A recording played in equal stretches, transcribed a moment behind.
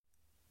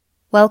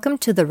Welcome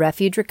to the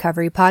Refuge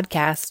Recovery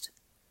Podcast.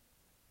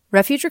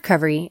 Refuge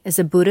Recovery is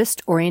a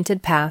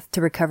Buddhist-oriented path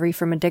to recovery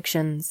from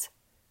addictions.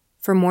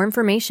 For more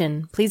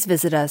information, please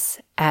visit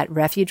us at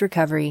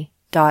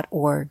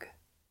refugerecovery.org.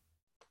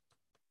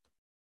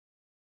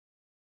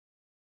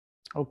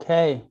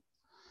 Okay,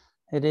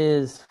 it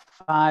is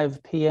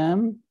 5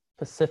 p.m.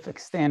 Pacific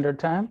Standard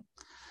Time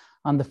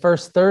on the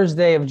first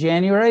Thursday of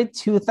January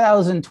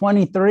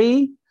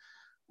 2023.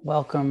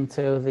 Welcome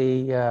to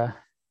the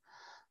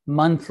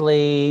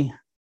monthly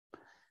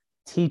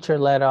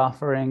teacher-led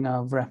offering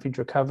of Refuge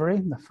Recovery,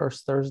 the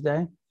first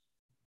Thursday.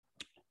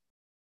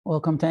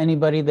 Welcome to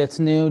anybody that's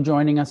new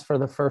joining us for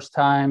the first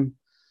time.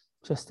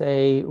 Just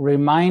a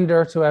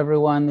reminder to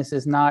everyone, this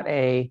is not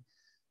a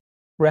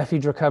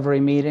Refuge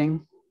Recovery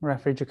meeting.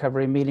 Refuge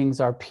Recovery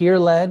meetings are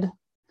peer-led,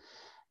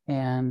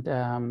 and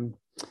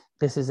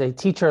this is a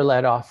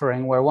teacher-led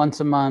offering where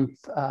once a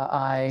month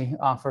I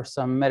offer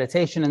some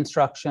meditation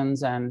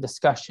instructions and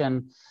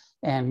discussion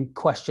and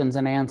questions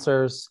and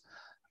answers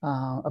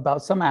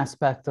about some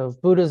aspect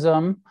of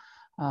Buddhism,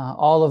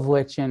 all of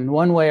which in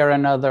one way or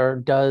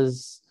another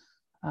does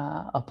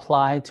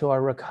apply to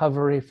our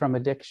recovery from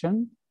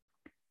addiction.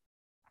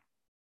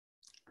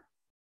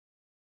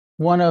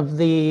 One of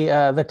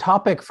the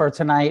topic for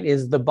tonight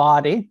is the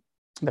body,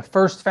 the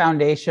first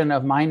foundation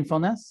of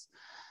mindfulness,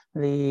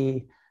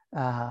 the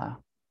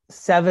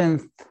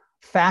seventh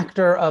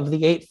factor of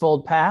the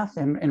Eightfold Path.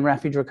 In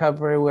Refuge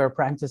Recovery, we're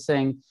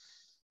practicing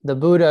the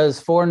Buddha's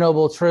Four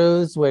Noble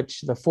Truths,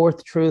 which the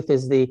fourth truth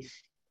is the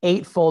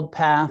Eightfold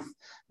Path.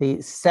 The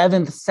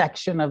seventh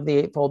section of the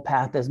Eightfold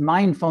Path is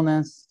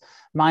mindfulness.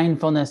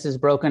 Mindfulness is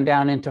broken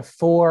down into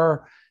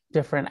four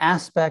different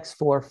aspects,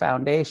 four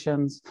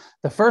foundations.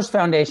 The first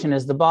foundation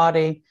is the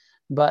body,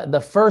 but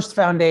the first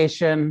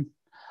foundation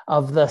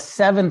of the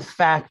seventh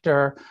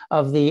factor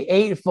of the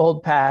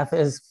Eightfold Path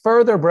is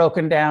further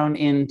broken down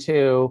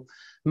into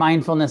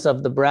mindfulness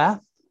of the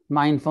breath,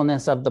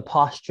 mindfulness of the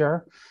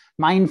posture,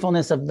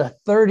 mindfulness of the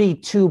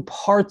 32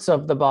 parts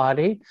of the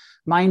body,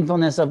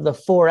 mindfulness of the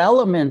four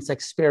elements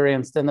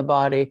experienced in the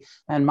body,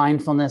 and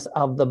mindfulness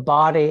of the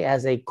body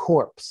as a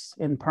corpse,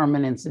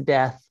 impermanence,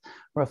 death,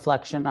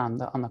 reflection on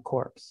the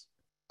corpse.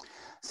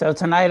 So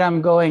tonight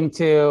I'm going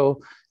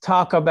to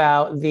talk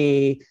about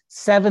the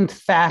seventh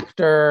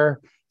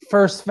factor,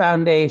 first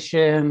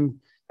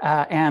foundation,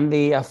 and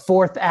the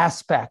fourth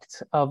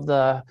aspect of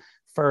the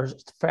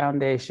first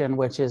foundation,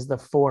 which is the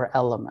four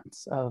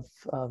elements of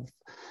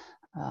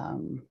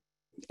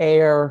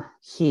air,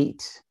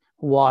 heat,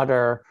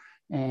 water,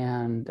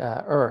 and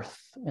earth,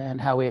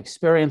 and how we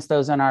experience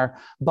those in our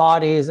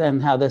bodies,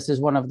 and how this is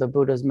one of the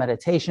Buddha's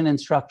meditation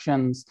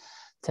instructions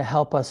to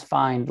help us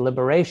find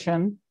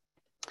liberation.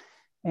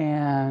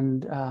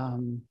 And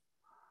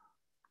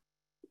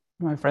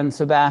my friend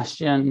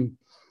Sebastian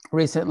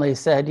recently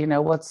said, you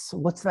know,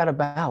 what's that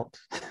about?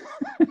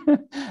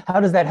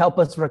 How does that help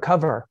us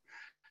recover?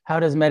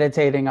 How does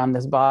meditating on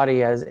this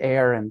body as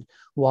air and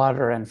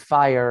water and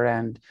fire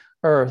and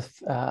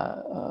earth,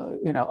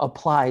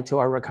 apply to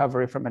our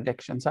recovery from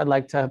addiction? So I'd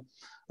like to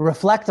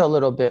reflect a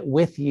little bit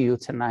with you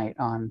tonight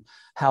on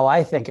how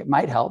I think it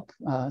might help,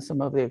 some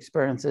of the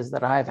experiences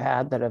that I've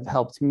had that have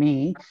helped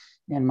me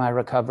in my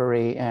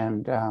recovery,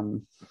 and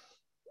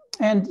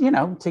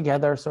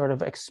together sort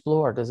of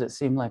explore, does it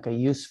seem like a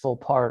useful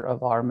part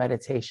of our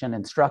meditation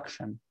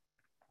instruction?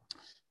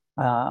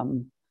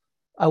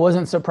 I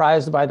wasn't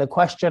surprised by the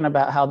question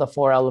about how the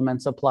four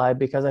elements apply,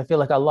 because I feel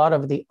like a lot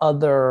of the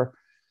other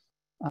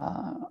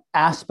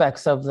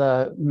aspects of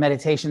the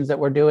meditations that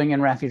we're doing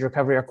in Refuge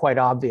Recovery are quite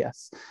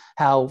obvious.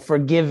 How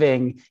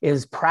forgiving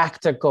is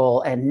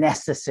practical and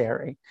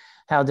necessary.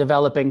 How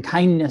developing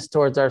kindness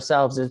towards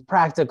ourselves is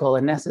practical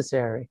and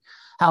necessary.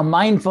 How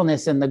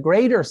mindfulness in the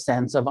greater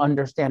sense of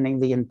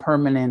understanding the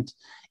impermanent,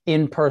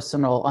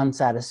 impersonal,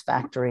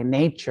 unsatisfactory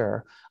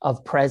nature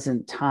of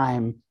present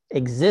time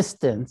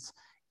existence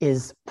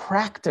is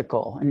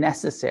practical and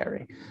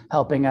necessary,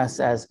 helping us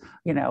as,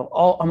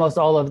 almost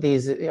all of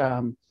these,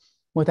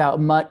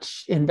 without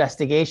much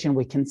investigation,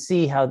 we can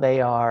see how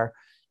they are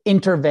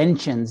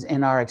interventions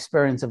in our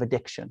experience of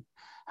addiction,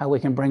 how we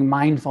can bring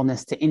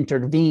mindfulness to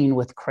intervene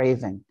with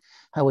craving,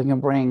 how we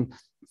can bring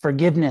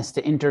forgiveness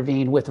to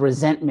intervene with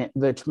resentment,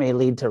 which may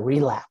lead to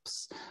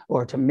relapse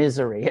or to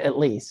misery at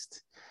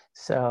least.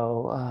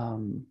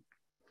 So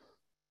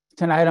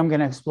tonight I'm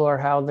going to explore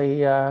how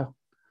the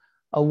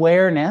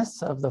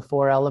awareness of the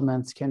four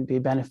elements can be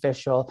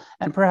beneficial,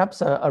 and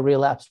perhaps a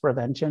relapse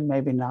prevention,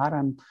 maybe not.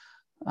 I'm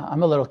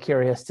a little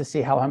curious to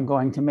see how I'm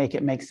going to make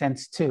it make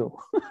sense too.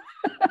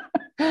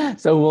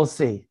 So we'll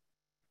see.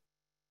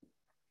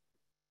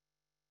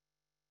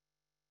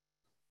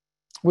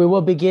 We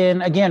will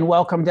begin, again,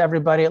 welcome to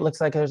everybody. It looks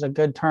like there's a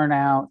good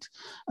turnout.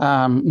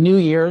 New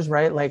Year's,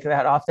 right? Like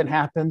that often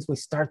happens. We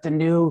start the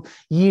new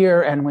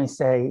year and we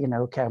say,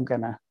 okay, I'm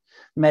going to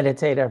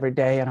meditate every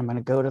day, and I'm going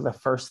to go to the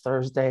first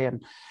Thursday,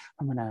 and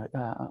I'm going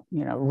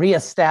to,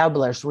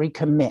 reestablish,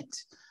 recommit.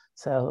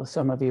 So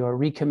some of you are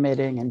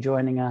recommitting and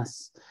joining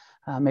us,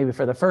 maybe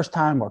for the first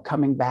time, or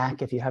coming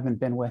back if you haven't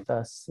been with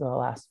us the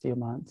last few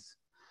months.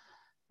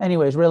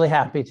 anyways, really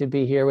happy to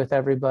be here with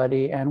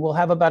everybody. And we'll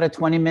have about a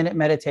 20-minute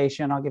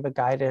meditation. I'll give a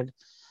guided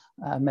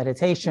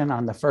meditation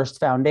on the first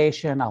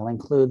foundation. I'll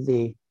include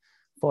the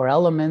 4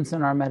 elements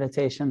in our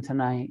meditation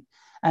tonight.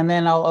 And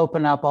then I'll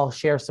open up, I'll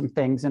share some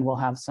things, and we'll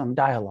have some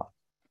dialogue.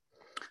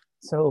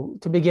 So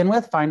to begin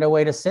with, find a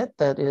way to sit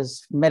that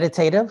is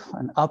meditative,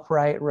 an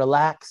upright,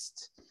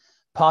 relaxed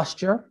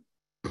posture.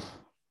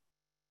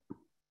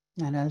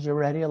 And as you're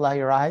ready, allow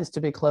your eyes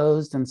to be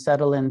closed and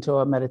settle into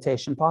a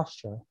meditation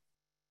posture.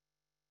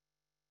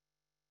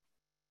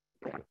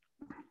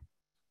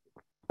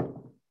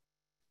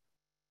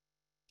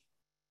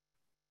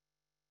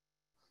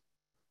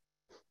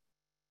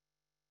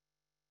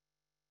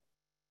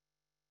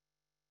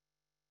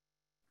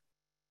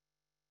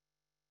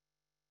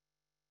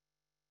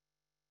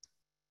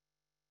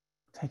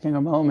 Taking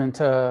a moment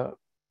to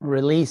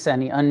release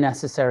any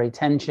unnecessary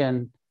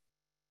tension,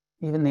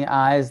 even the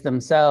eyes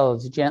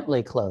themselves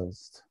gently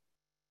closed.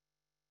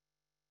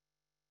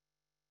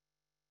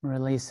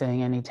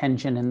 Releasing any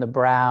tension in the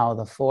brow,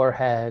 the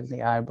forehead,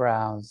 the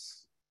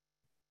eyebrows.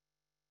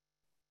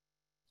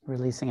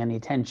 Releasing any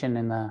tension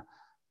in the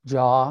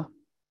jaw,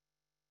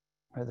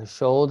 or the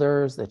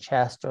shoulders, the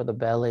chest, or the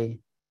belly.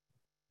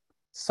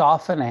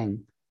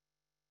 Softening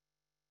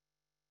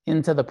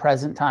into the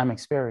present time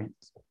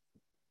experience.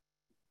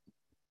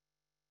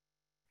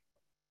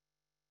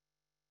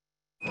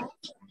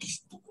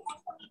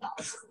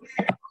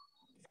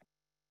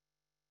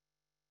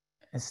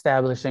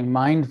 Establishing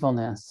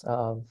mindfulness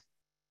of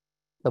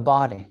the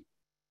body,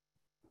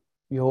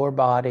 your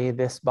body,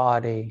 this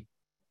body.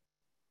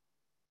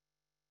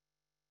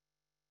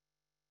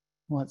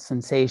 What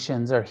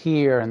sensations are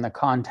here in the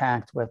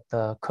contact with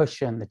the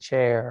cushion, the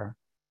chair,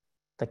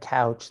 the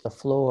couch, the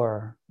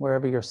floor,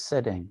 wherever you're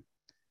sitting.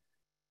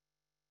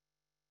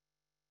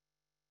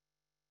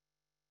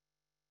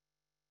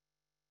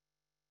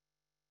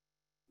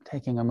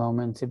 Taking a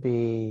moment to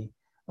be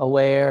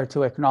aware,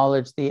 to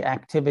acknowledge the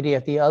activity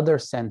at the other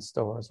sense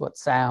doors, what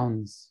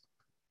sounds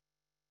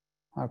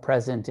are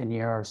present in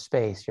your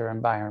space, your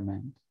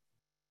environment.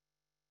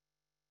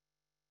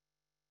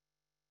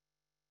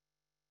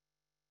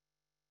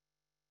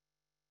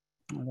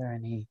 Are there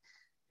any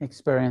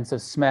experience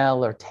of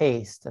smell or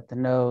taste at the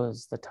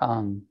nose, the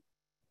tongue?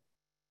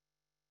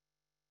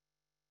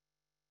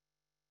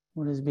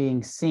 What is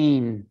being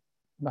seen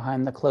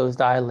behind the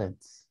closed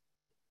eyelids?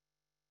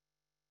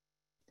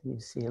 Do you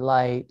see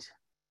light,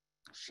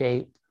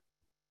 shape,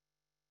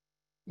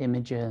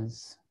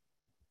 images?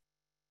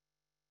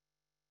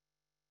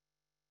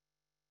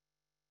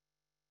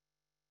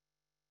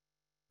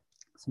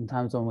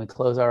 Sometimes when we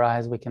close our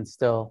eyes, we can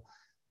still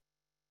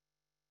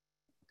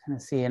kind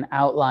of see an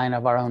outline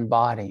of our own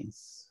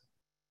bodies,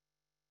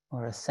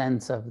 or a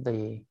sense of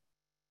the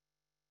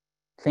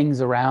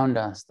things around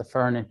us, the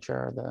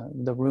furniture,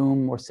 the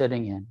room we're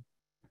sitting in.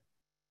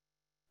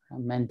 A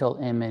mental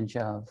image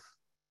of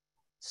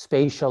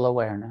spatial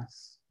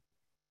awareness.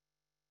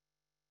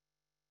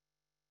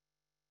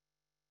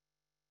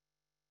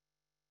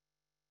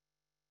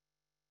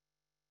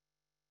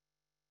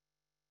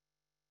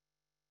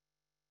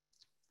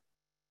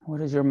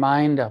 What is your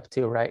mind up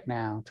to right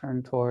now?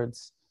 Turn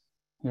towards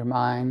your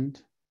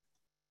mind.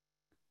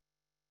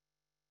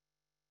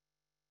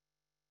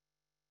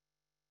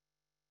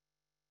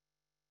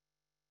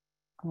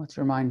 What's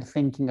your mind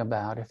thinking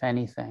about, if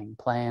anything?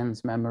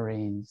 Plans,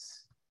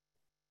 memories?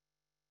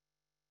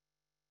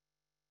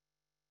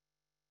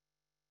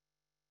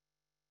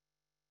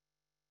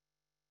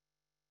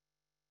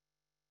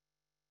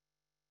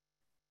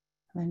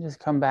 And then just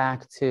come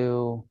back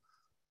to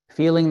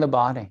feeling the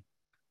body.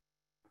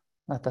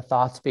 Let the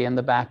thoughts be in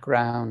the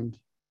background.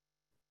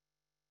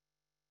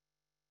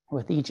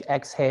 With each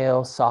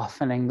exhale,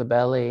 softening the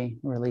belly,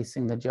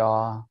 releasing the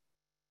jaw.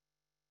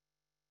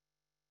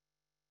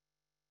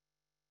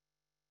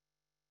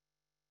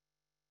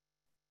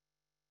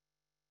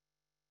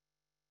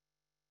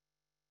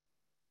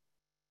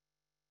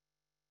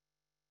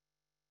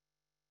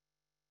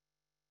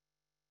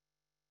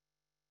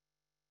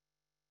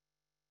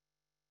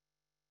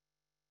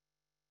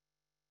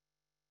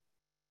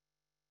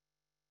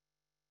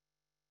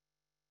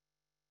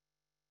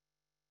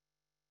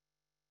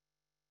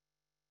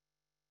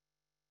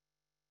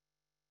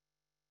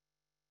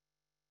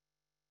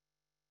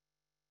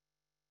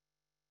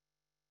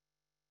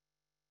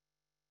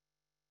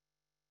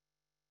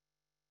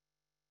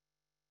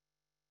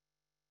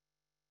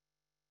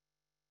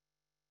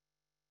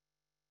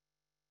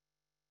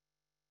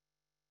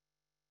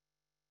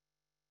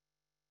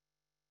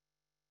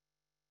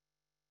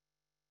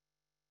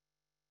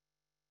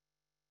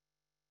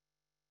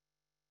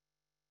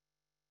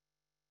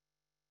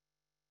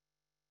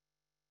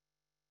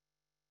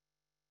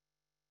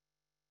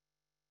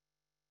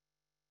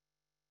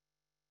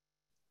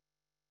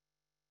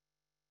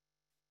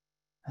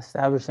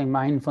 Establishing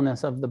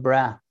mindfulness of the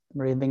breath.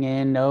 Breathing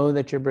in, know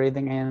that you're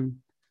breathing in.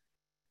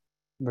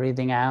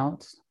 Breathing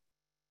out.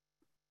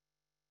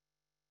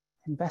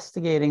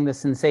 Investigating the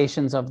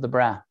sensations of the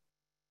breath.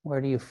 Where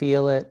do you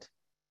feel it?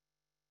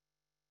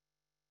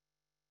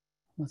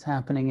 What's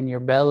happening in your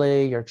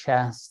belly, your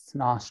chest,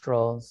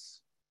 nostrils.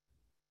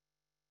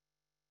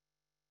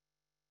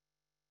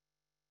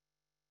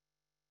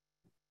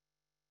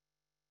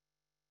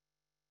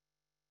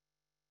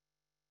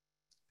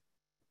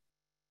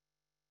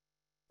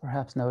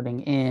 Perhaps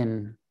noting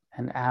in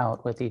and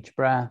out with each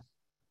breath.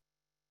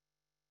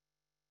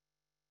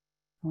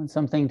 When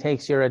something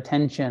takes your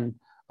attention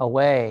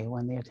away,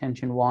 when the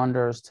attention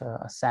wanders to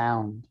a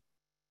sound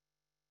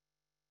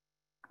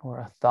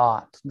or a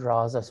thought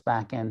draws us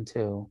back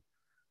into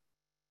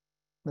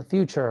the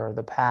future or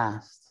the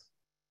past,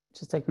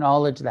 just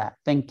acknowledge that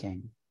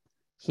thinking,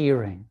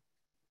 hearing,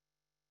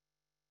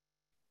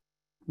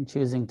 and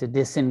choosing to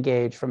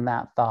disengage from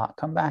that thought.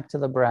 Come back to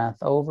the breath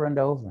over and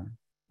over,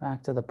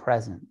 back to the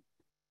present.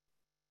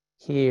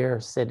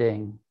 Here,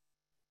 sitting.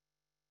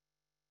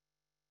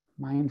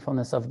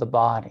 Mindfulness of the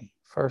body,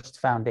 first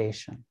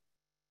foundation.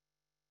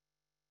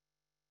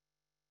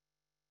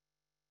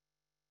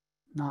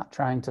 Not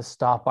trying to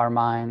stop our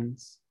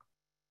minds,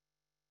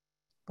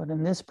 but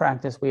in this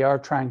practice, we are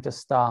trying to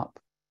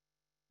stop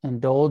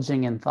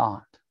indulging in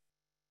thought.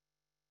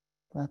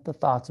 Let the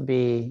thoughts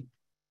be.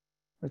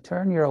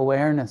 Return your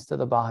awareness to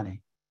the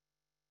body.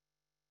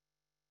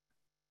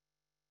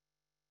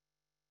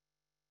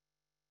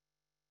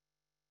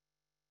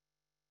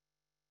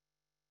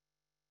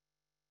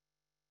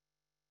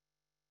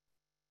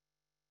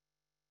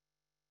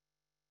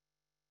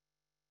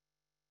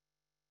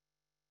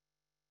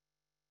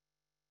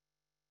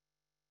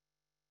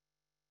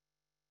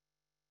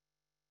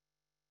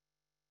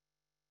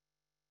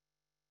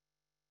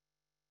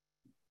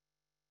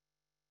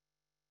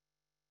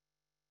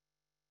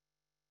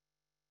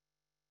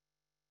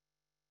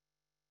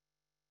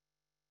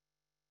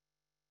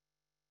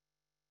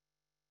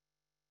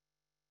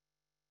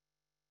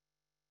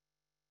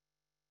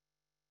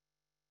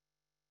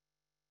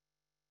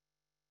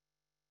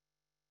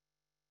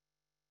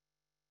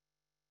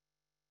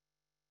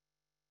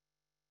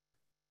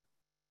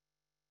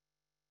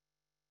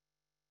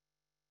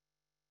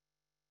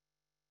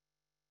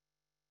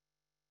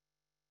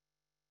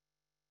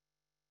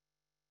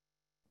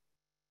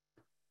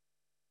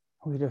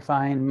 We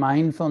define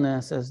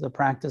mindfulness as the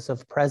practice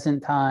of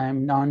present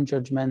time,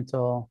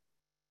 non-judgmental,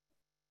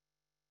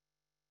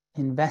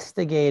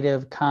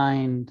 investigative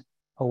kind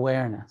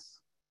awareness.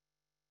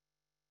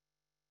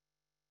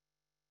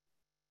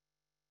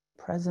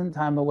 Present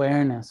time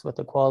awareness with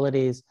the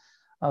qualities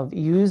of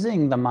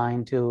using the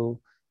mind to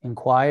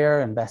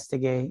inquire,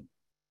 investigate,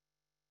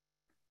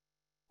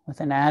 with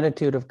an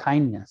attitude of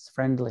kindness,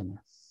 friendliness.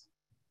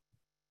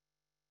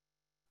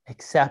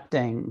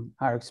 Accepting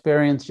our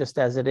experience just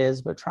as it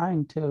is, but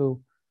trying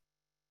to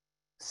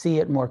see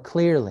it more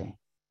clearly.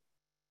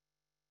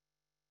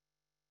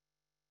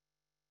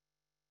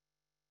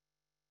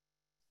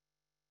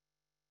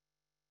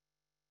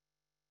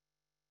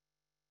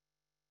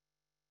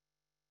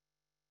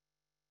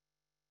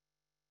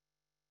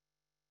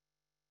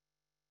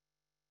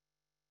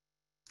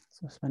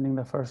 So spending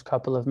the first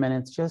couple of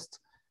minutes just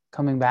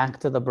coming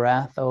back to the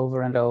breath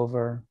over and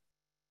over.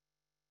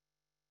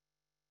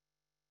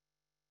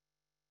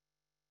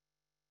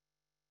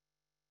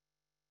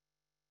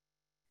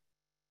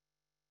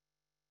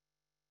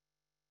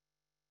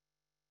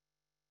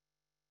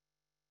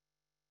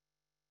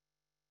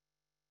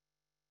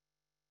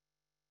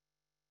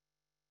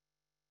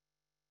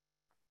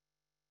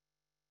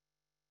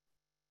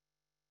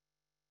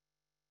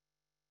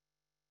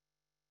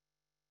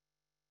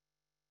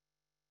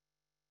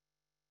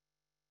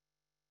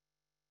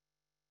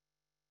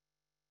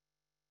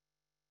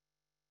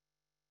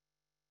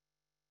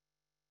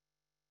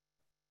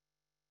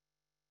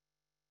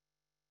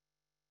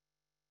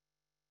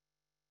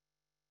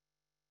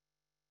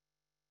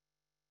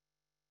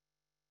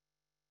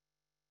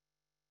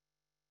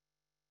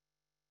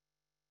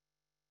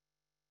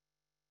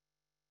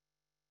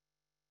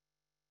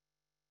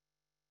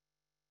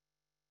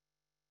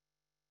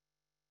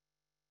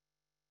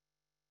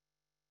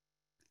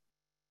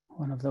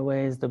 One of the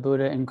ways the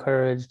Buddha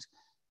encouraged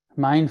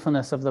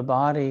mindfulness of the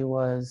body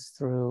was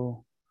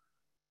through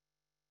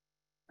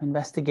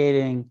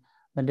investigating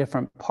the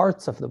different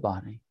parts of the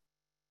body,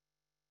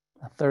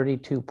 the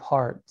 32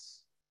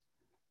 parts.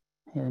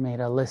 He made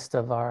a list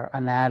of our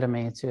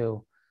anatomy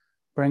to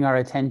bring our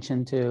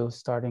attention to,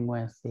 starting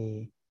with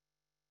the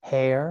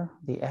hair,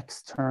 the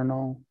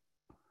external,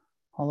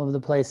 all of the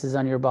places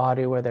on your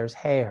body where there's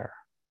hair.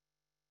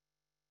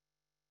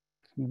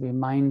 Can you be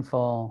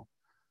mindful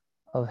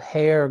of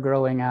hair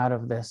growing out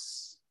of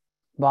this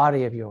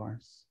body of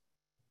yours?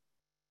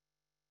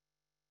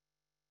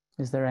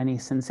 Is there any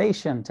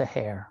sensation to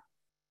hair?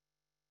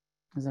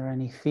 Is there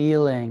any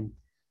feeling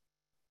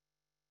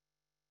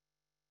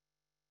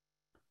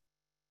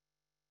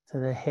to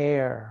the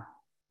hair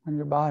on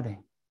your body?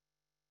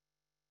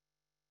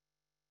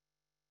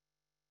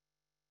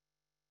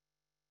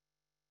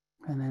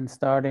 And then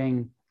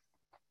starting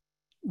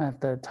at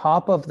the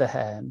top of the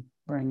head,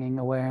 bringing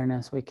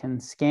awareness, we can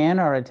scan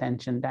our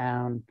attention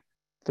down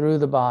through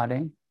the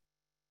body.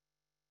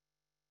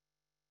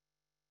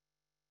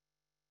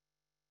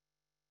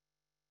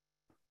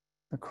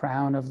 the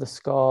crown of the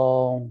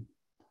skull,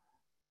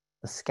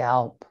 the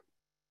scalp,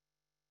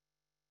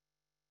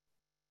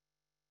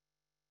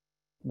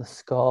 the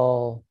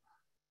skull,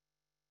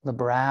 the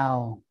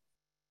brow,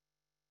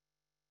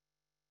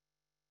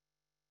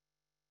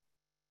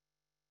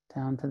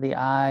 down to the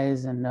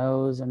eyes and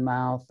nose and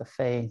mouth, the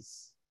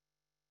face.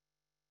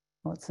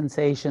 What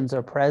sensations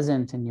are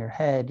present in your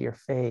head, your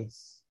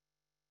face?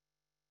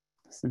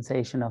 The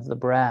sensation of the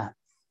breath,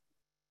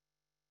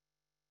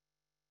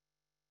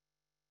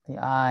 the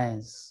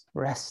eyes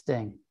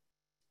resting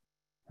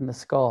in the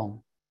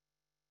skull,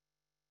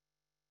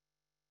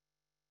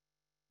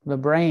 the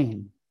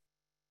brain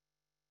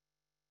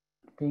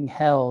being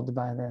held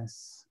by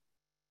this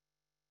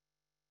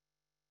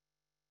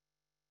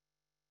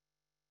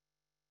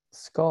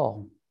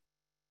skull.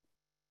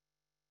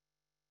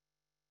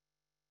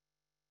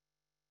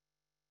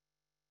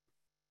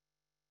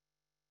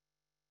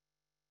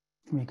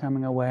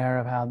 Becoming aware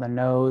of how the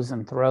nose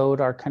and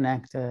throat are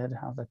connected,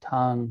 how the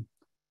tongue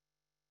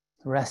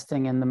is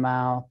resting in the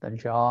mouth, the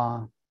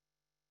jaw,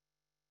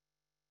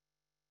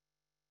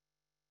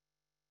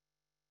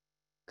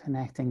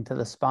 connecting to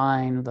the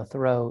spine, the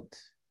throat,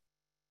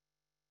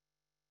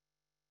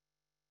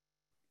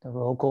 the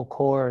vocal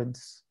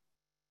cords.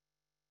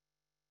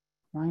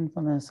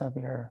 Mindfulness of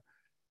your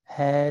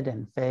head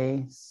and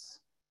face,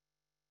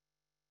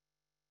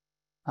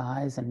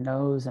 eyes and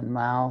nose and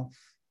mouth,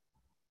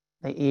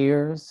 the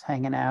ears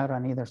hanging out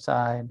on either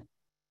side,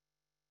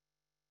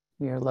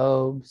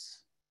 earlobes,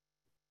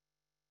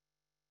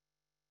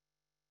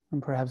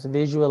 and perhaps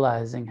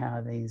visualizing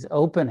how these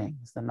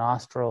openings, the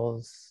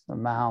nostrils, the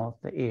mouth,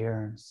 the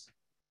ears,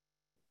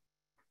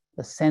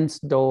 the sense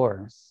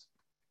doors,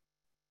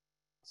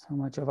 so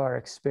much of our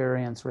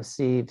experience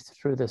received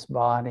through this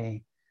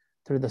body,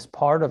 through this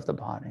part of the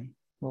body,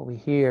 what we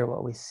hear,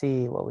 what we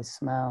see, what we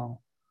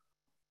smell,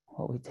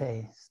 what we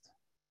taste,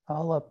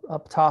 all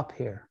up top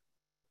here.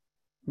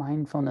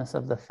 Mindfulness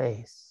of the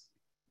face,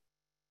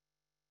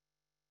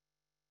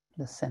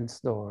 the sense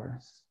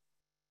doors.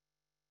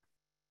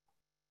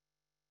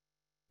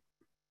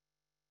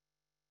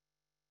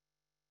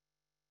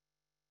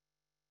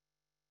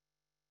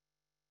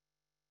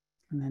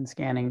 And then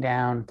scanning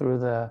down through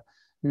the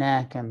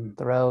neck and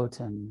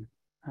throat and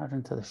out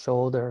into the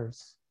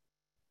shoulders,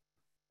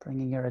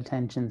 bringing your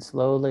attention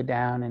slowly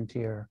down into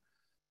your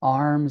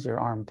arms, your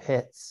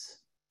armpits,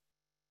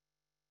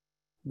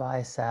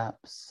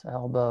 biceps,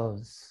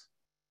 elbows,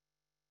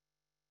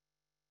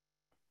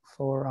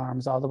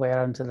 forearms, all the way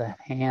out into the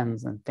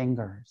hands and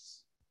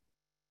fingers.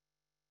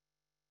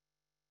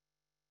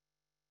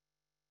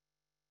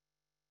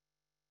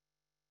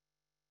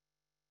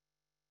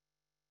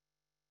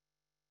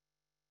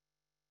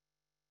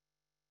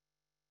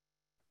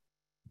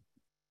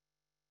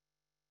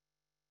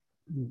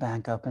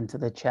 Back up into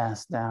the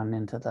chest, down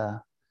into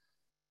the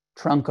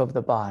trunk of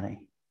the body,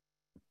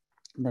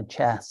 the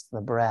chest,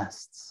 the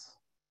breasts,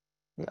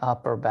 the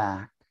upper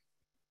back,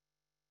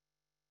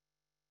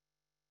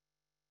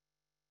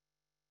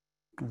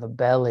 the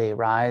belly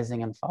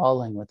rising and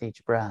falling with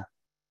each breath,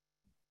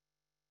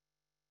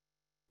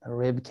 the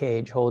rib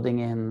cage holding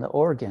in the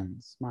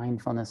organs,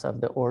 mindfulness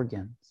of the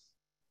organs,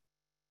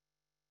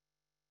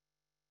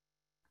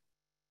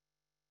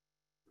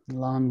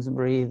 lungs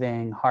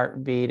breathing,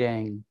 heart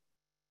beating,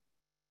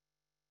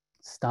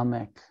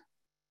 stomach,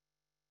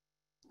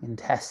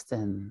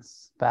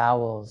 intestines,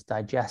 bowels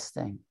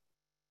digesting,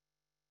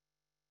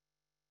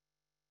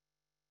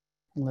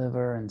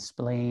 liver and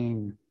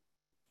spleen,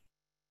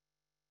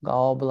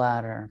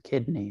 gallbladder,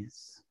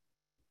 kidneys.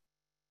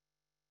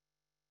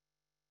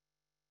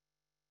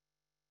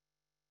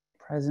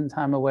 Present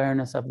time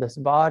awareness of this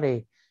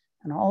body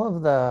and all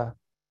of the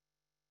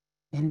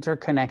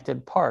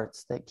interconnected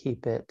parts that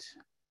keep it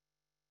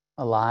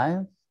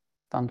alive,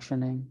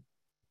 functioning.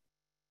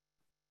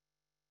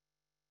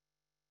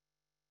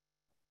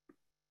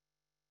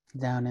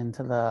 Down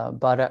into the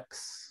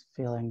buttocks,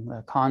 feeling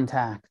the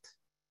contact,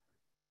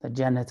 the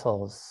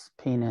genitals,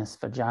 penis,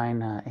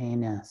 vagina,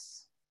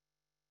 anus.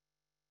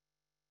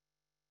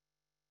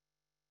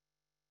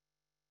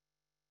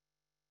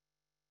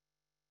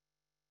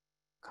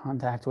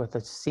 Contact with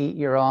the seat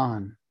you're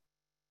on.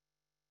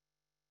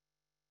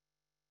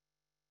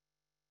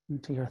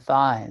 Into your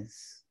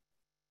thighs.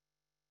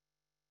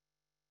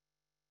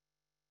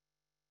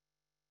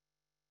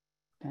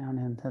 Down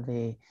into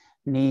the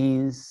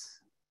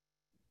knees,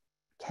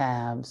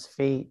 calves,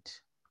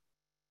 feet.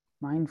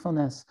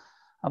 Mindfulness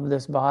of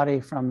this body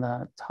from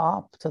the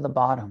top to the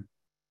bottom.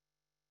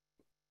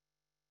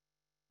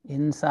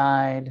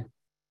 Inside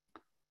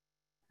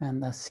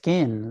and the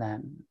skin that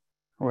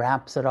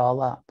wraps it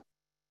all up.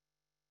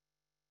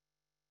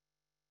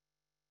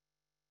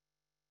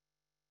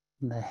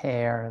 The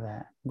hair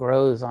that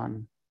grows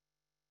on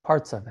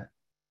parts of it.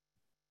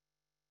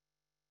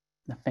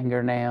 The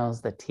fingernails,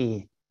 the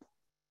teeth,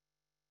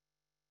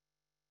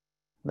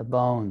 the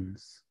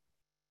bones.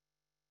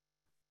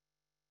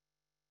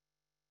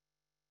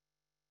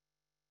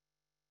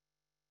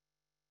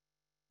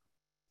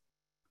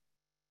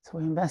 It's So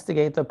we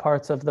investigate the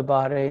parts of the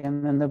body,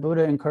 and then the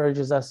Buddha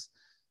encourages us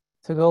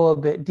to go a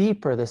bit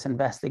deeper, this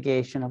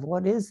investigation of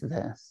what is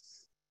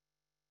this?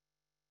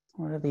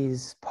 What are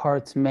these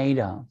parts made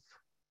of?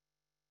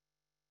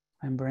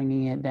 I'm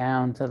bringing it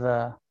down to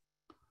the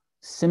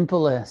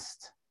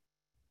simplest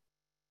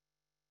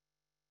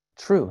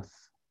truth.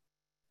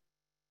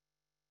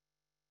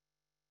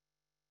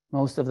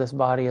 Most of this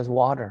body is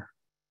water.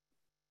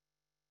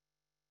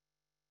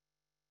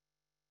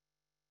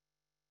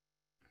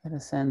 In a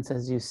sense,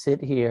 as you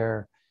sit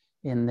here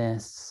in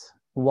this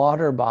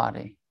water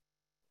body,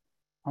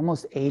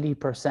 almost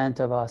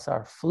 80% of us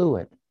are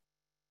fluid,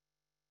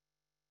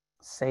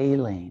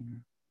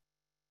 saline.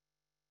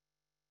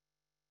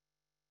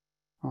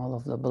 All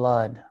of the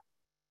blood,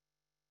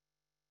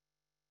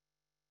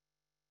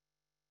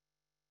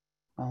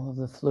 all of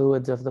the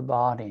fluids of the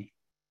body.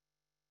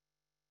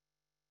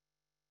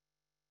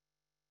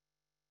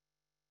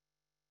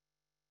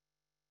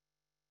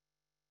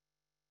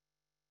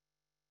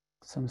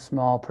 Some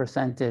small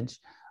percentage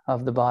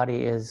of the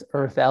body is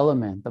earth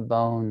element, the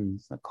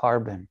bones, the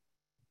carbon.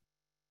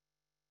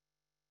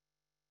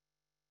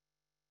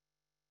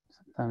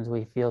 Sometimes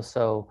we feel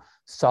so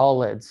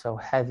solid, so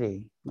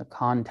heavy, the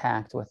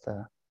contact with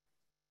the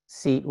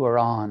seat we're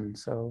on,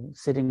 so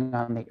sitting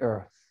on the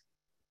earth,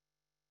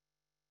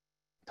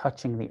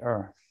 touching the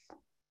earth.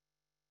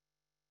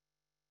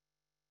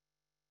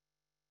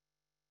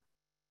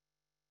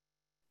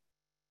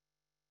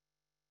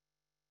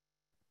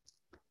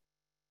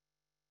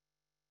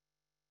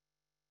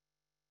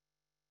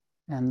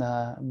 And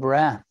the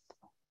breath,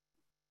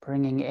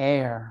 bringing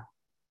air,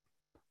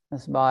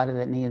 this body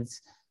that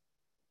needs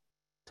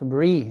to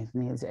breathe,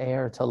 needs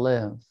air to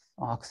live,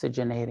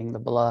 oxygenating the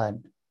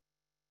blood.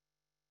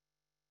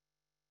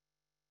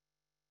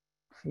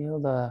 Feel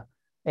the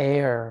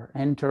air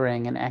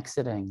entering and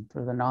exiting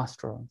through the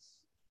nostrils.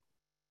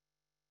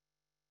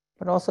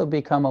 But also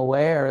become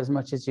aware as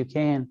much as you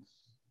can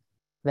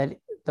that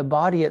the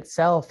body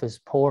itself is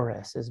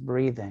porous, is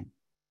breathing.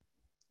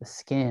 The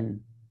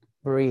skin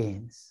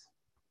breathes.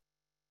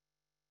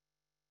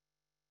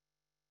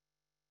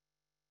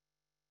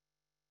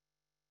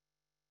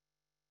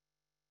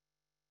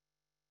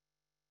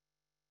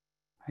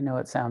 I know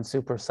it sounds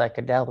super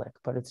psychedelic,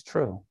 but it's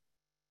true.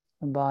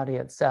 The body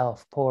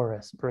itself,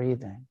 porous,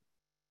 breathing.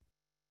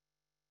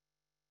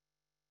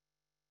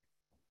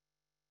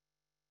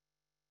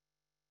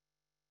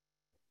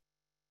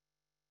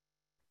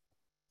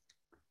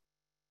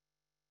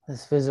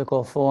 This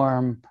physical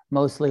form,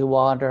 mostly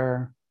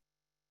water,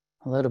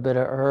 a little bit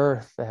of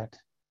earth that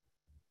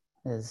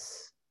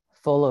is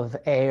full of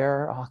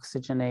air,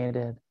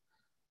 oxygenated,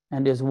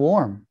 and is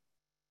warm.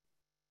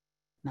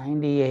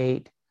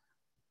 98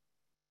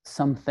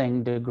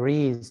 something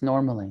degrees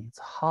normally. It's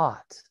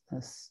hot.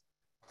 This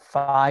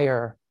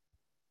fire,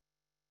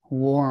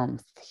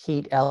 warmth,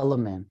 heat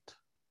element.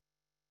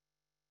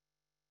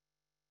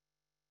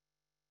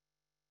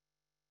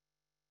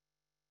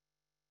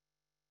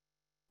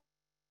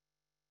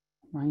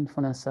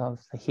 Mindfulness of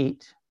the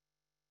heat.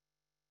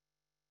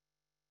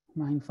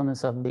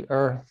 Mindfulness of the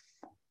earth.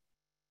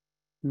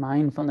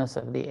 Mindfulness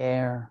of the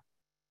air.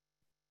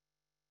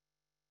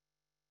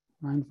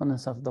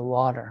 Mindfulness of the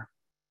water,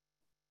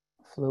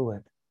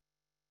 fluid.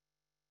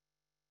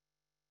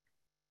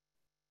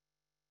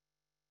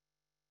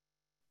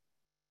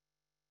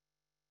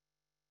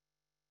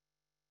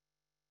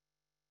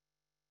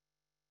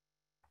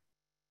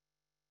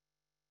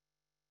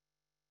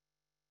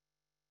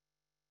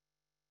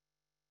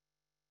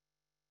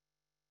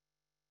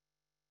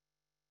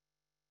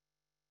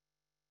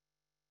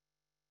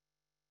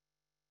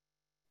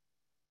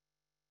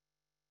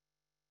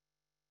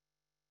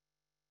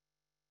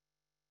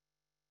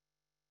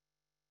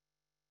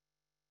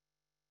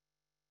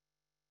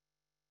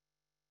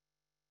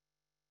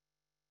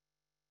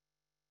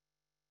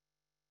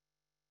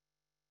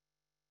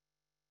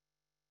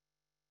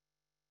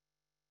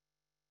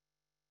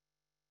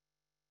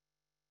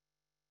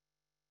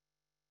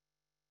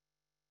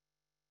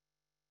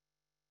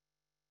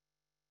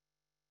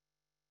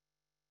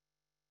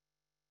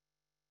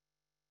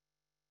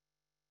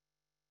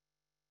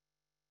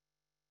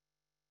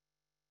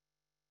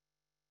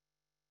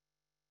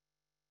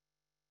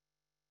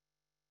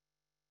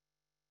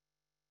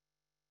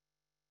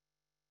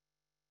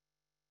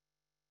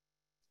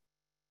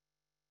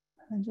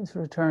 And just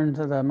return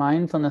to the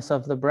mindfulness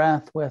of the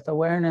breath with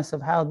awareness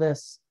of how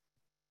this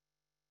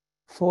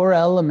four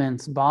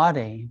elements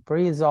body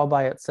breathes all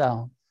by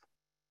itself.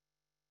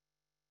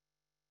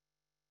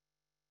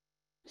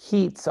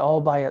 Heats all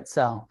by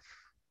itself.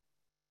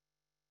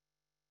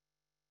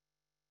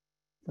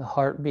 The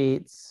heart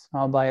beats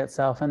all by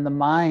itself. And the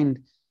mind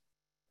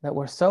that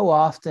we're so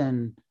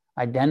often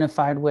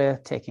identified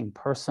with, taking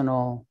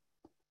personal,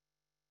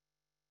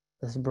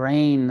 this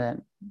brain that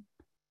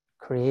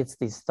creates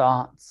these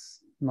thoughts,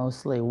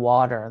 mostly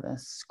water,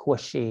 this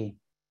squishy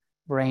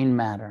brain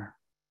matter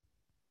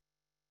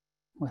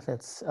with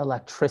its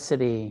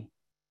electricity,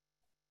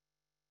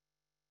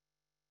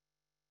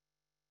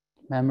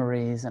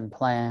 memories and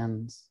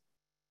plans.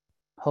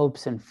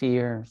 hopes and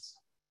fears.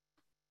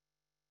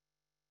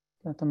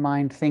 That the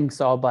mind thinks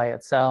all by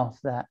itself,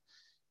 that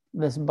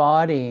this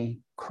body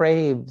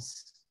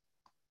craves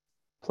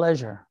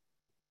pleasure.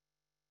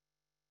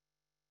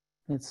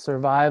 Its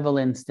survival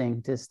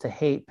instinct is to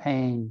hate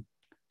pain.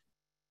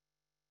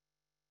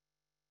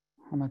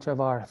 How much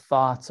of our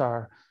thoughts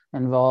are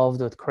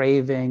involved with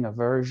craving,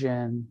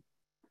 aversion?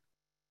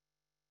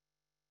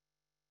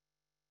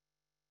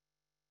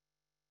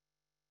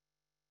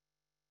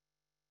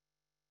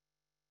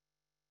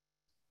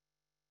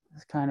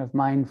 This kind of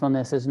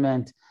mindfulness is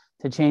meant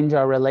to change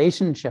our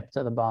relationship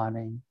to the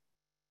body.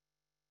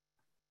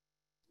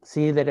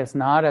 See that it's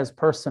not as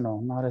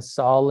personal, not as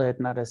solid,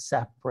 not as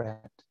separate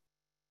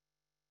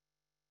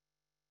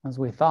as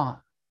we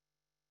thought.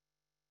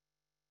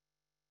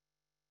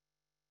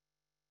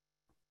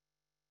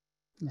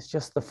 It's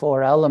just the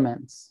four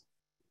elements.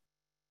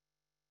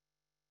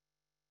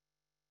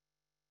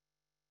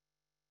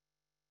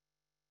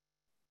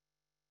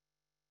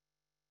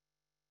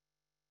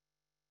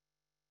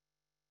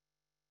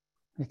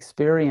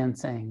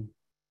 Experiencing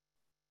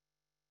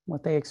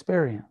what they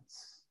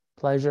experience.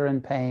 Pleasure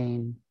and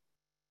pain.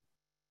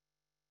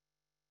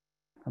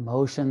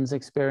 Emotions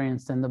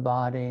experienced in the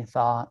body,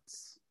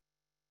 thoughts.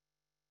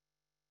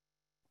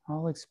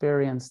 All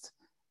experienced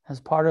as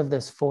part of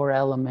this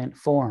four-element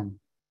form.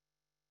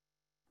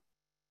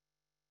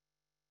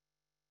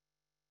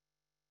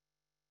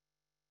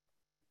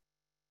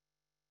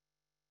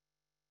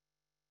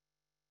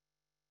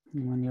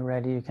 And when you're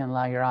ready, you can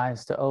allow your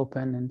eyes to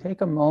open and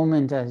take a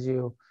moment as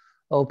you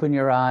open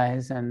your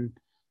eyes and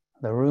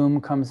the room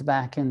comes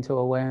back into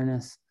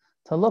awareness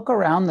to look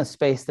around the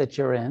space that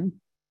you're in,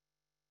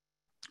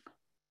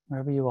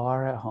 wherever you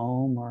are at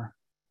home,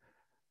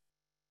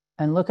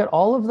 and look at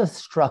all of the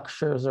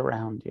structures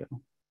around you,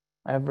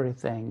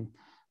 everything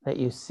that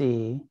you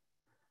see,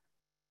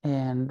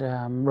 and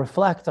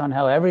reflect on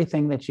how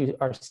everything that you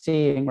are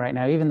seeing right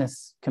now, even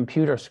this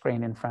computer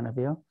screen in front of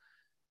you,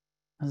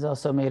 is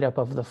also made up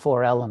of the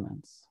four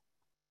elements.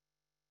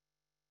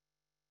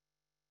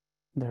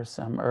 There's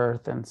some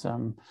earth and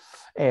some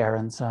air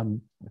and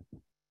some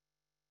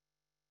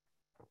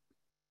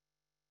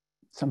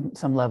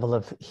level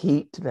of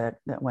heat that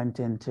went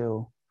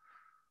into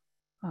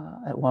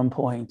at one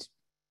point.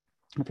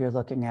 If you're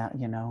looking at,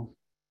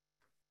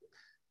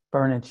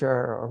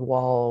 furniture or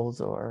walls,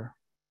 or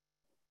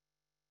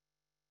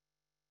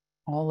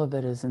all of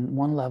it is in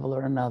one level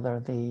or another,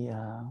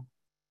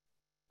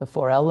 the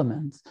four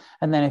elements.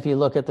 And then if you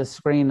look at the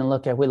screen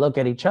and we look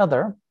at each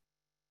other,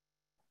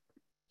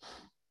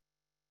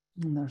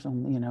 and there's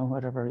some,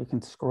 whatever you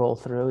can scroll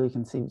through, you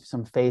can see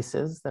some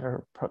faces that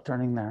are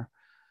turning their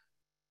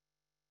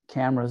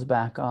cameras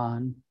back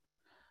on.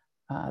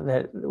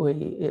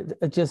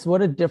 Just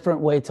what a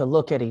different way to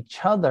look at each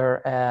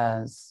other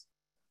as,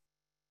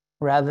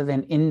 rather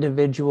than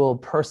individual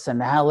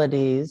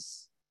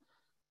personalities,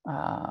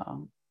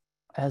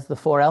 as the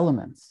four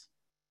elements.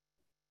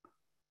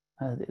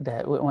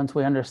 That once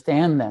we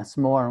understand this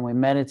more and we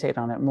meditate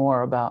on it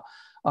more about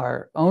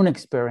our own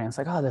experience,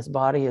 like, oh, this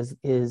body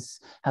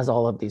has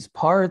all of these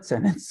parts,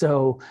 and it's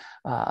so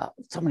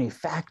many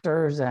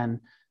factors, and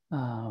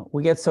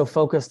we get so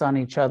focused on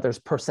each other's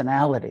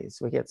personalities.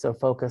 We get so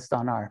focused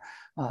on our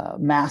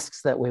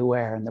masks that we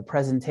wear and the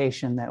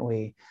presentation that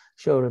we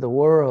show to the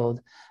world.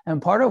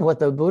 And part of what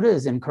the Buddha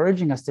is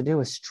encouraging us to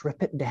do is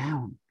strip it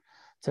down,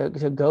 to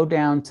go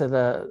down to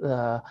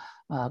the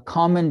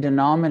common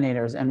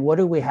denominators. And what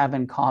do we have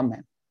in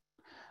common?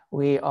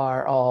 We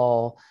are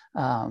all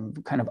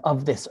kind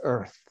of this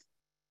earth.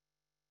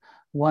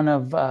 One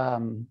of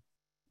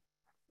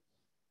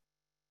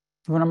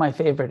my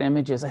favorite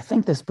images, I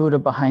think this Buddha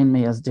behind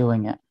me is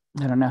doing it.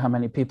 I don't know how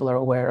many people are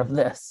aware of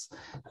this.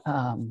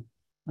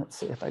 Let's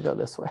see if I go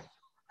this way.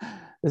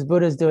 This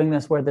Buddha is doing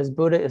this, where this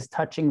Buddha is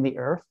touching the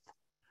earth.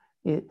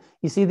 You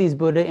see these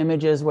Buddha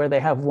images where they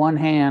have one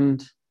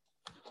hand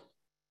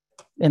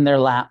in their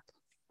lap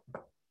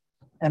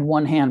and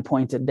one hand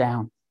pointed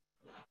down.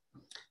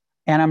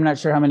 And I'm not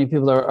sure how many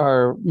people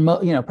are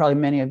probably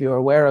many of you are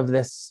aware of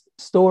this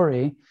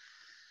story,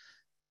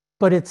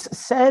 but it's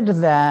said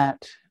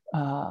that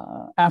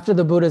after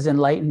the Buddha's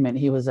enlightenment,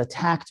 he was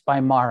attacked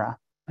by Mara,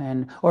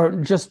 or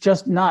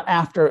just not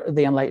after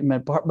the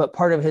enlightenment, but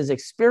part of his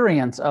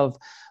experience of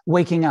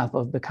waking up,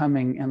 of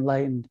becoming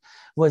enlightened,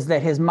 was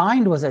that his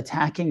mind was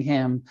attacking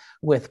him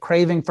with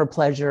craving for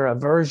pleasure,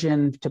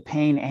 aversion to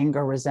pain,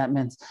 anger,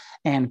 resentments,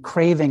 and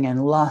craving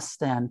and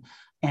lust and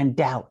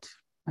doubt.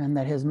 And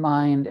that his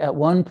mind, at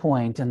one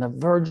point, on the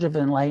verge of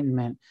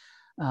enlightenment,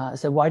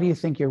 said, why do you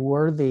think you're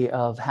worthy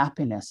of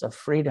happiness, of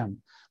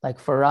freedom? Like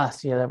for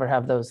us, you ever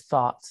have those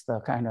thoughts, the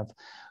kind of,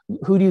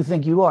 who do you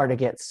think you are to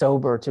get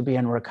sober, to be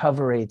in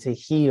recovery, to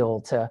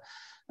heal, to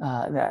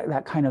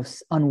that kind of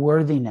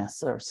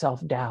unworthiness or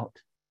self-doubt?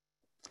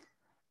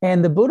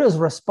 And the Buddha's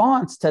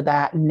response to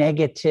that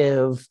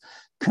negative,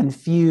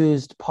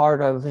 confused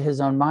part of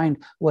his own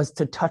mind was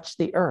to touch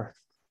the earth.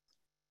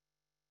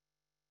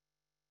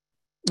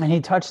 And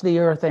he touched the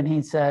earth and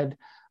he said,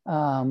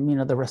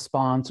 the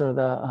response or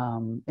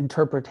the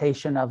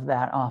interpretation of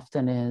that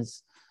often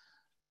is,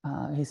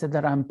 he said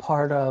that I'm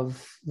part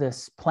of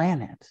this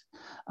planet.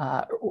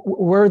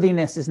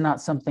 Worthiness is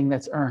not something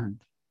that's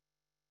earned.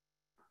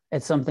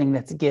 It's something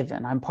that's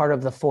given. I'm part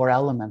of the four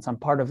elements. I'm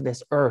part of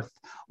this earth,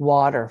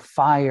 water,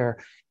 fire,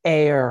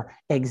 air,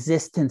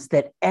 existence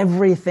that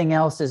everything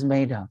else is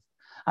made of.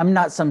 I'm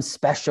not some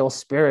special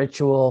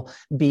spiritual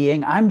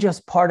being. I'm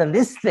just part of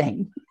this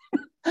thing.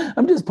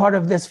 I'm just part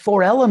of this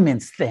four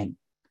elements thing.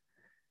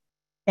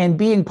 And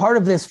being part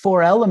of this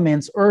four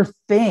elements earth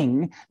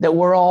thing that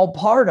we're all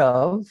part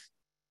of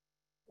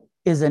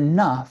is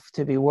enough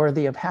to be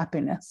worthy of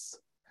happiness.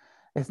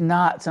 It's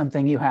not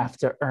something you have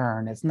to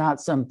earn. It's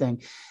not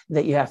something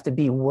that you have to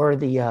be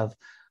worthy of.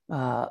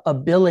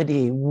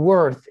 Ability,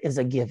 worth is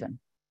a given.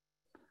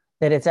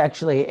 That it's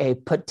actually a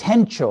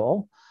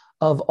potential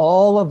of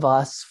all of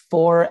us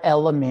four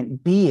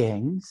element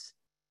beings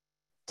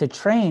to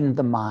train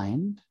the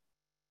mind,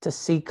 to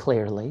see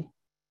clearly,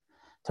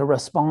 to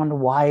respond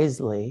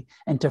wisely,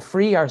 and to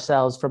free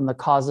ourselves from the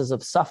causes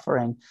of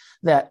suffering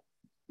that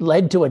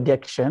led to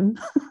addiction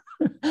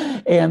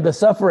and the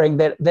suffering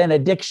that then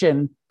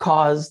addiction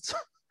caused,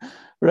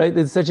 right?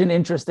 It's such an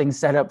interesting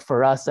setup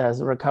for us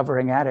as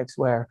recovering addicts,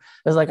 where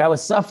it's like I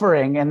was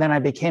suffering and then I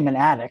became an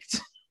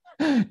addict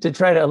to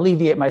try to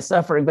alleviate my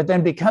suffering, but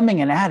then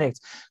becoming an addict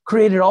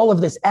created all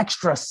of this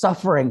extra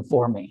suffering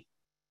for me.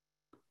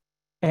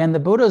 And the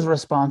Buddha's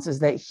response is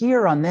that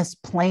here on this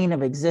plane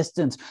of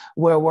existence,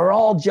 where we're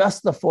all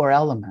just the four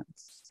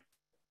elements,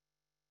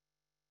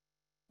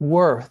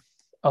 worth,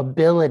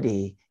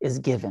 ability is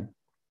given.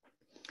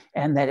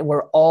 And that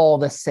we're all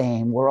the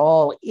same. We're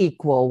all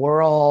equal.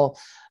 We're all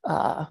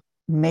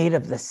made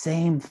of the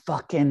same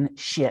fucking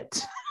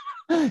shit.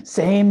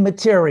 Same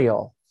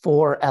material,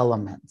 four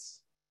elements.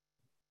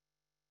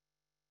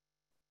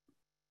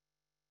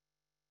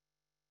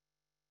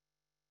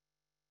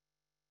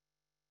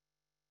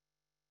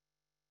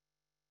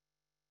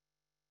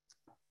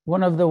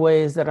 One of the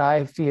ways that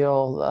I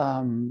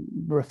feel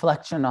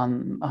reflection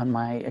on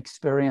my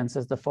experience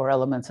as the four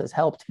elements has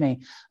helped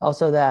me,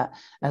 also that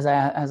as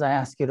I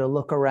ask you to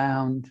look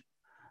around,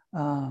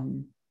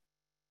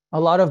 a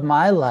lot of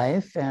my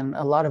life and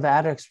a lot of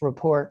addicts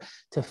report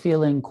to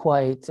feeling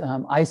quite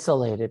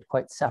isolated,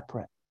 quite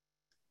separate.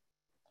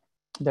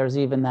 There's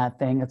even that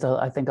thing, it's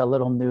I think a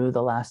little new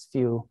the last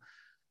few,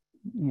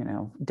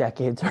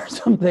 decades or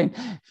something,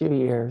 few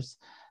years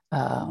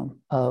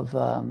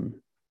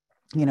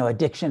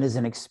addiction is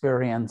an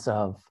experience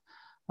of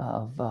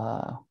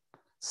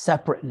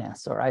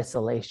separateness or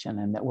isolation,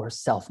 and that we're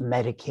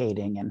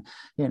self-medicating and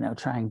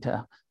trying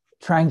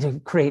to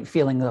create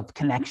feeling of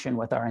connection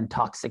with our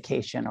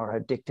intoxication or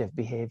addictive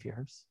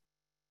behaviors.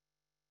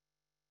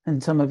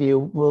 And some of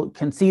you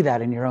can see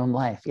that in your own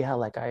life. Yeah,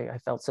 like I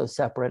felt so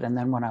separate, and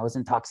then when I was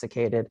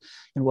intoxicated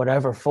in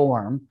whatever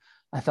form,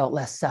 I felt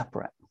less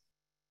separate.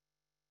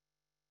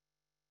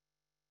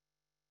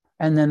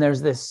 And then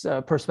there's this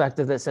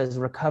perspective that says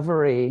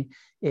recovery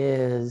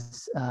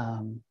is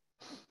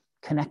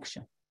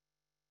connection.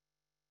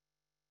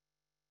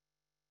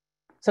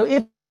 So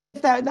if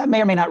that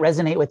may or may not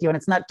resonate with you, and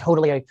it's not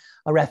totally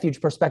a refuge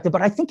perspective,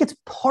 but I think it's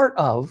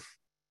partly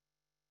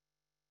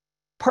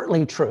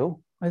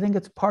true. I think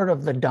it's part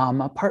of the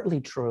Dhamma,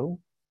 partly true.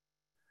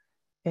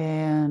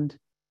 And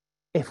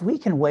if we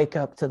can wake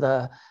up to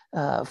the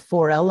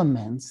four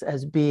elements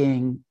as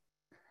being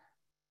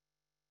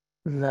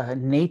the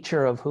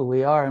nature of who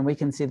we are, and we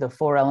can see the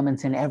four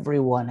elements in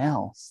everyone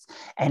else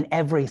and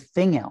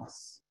everything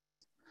else.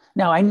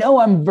 Now, I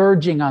know I'm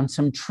verging on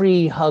some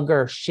tree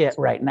hugger shit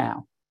right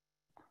now,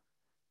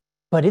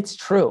 but it's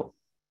true.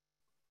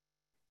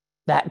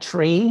 That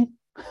tree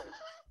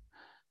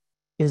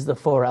is the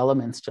four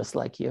elements just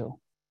like you.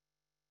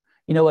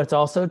 You know what's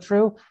also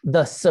true?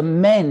 The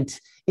cement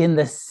in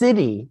the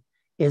city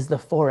is the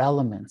four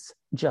elements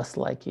just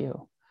like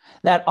you.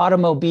 That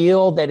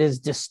automobile that is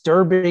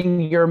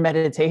disturbing your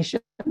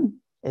meditation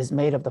is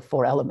made of the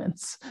four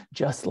elements,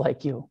 just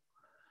like you.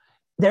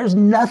 There's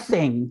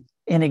nothing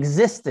in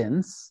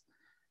existence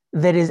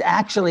that is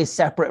actually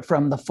separate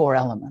from the four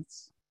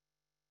elements.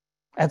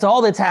 That's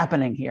all that's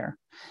happening here.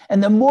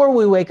 And the more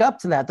we wake up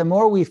to that, the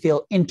more we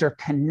feel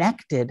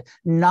interconnected,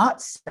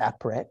 not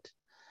separate.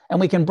 And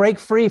we can break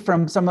free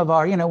from some of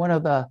our, one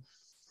of the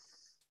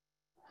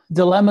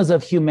dilemmas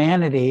of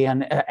humanity,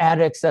 and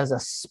addicts as a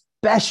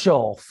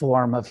special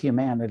form of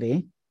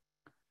humanity,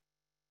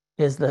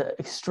 is the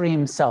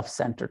extreme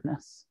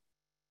self-centeredness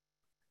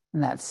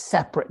and that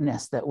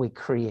separateness that we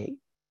create.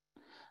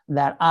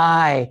 That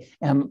I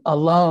am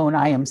alone,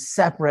 I am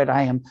separate,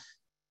 and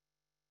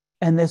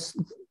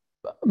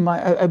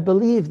I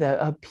believe that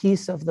a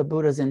piece of the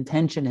Buddha's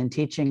intention in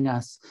teaching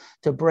us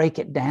to break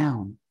it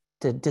down,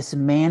 to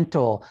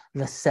dismantle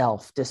the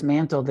self,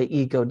 dismantle the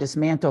ego,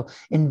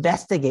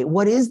 investigate,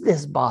 what is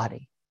this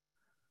body?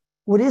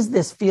 What is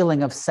this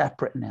feeling of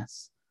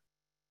separateness?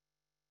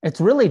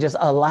 It's really just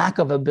a lack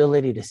of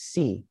ability to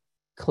see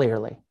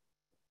clearly,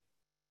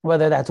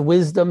 whether that's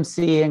wisdom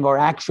seeing or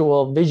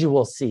actual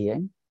visual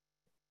seeing.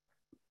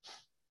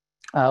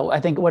 I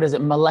think, what is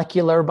it,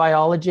 molecular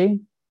biology,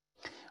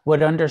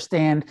 would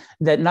understand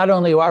that not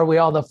only are we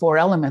all the four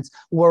elements,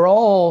 we're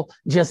all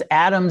just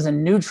atoms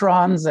and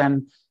neutrons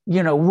and,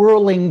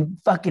 whirling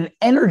fucking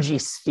energy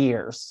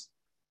spheres.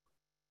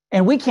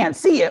 And we can't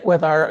see it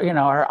with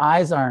our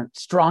eyes aren't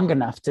strong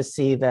enough to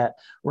see that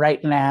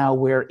right now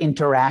we're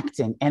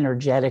interacting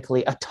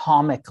energetically,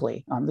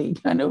 atomically on the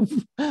kind of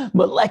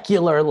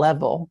molecular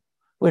level.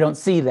 We don't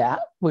see that.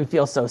 We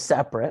feel so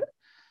separate.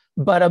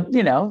 But,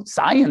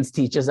 science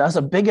teaches us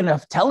a big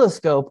enough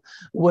telescope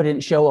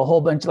wouldn't show a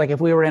whole bunch, like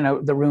if we were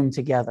in the room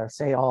together,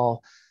 say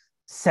all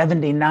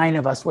 79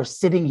 of us were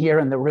sitting here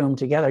in the room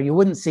together, you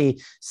wouldn't see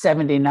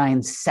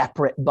 79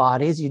 separate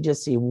bodies. You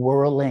just see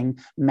whirling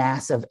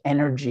massive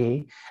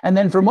energy. And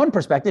then from one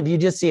perspective, you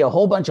just see a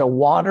whole bunch of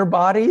water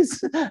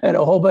bodies and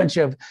a whole bunch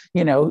of,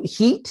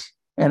 heat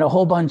and a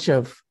whole bunch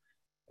of,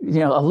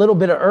 a little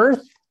bit of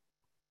earth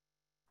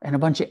and a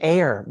bunch of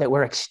air that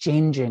we're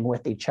exchanging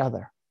with each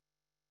other.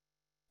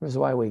 This is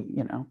why we,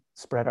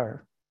 spread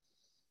our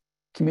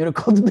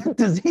communicable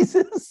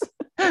diseases,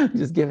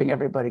 just giving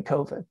everybody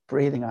COVID,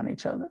 breathing on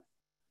each other.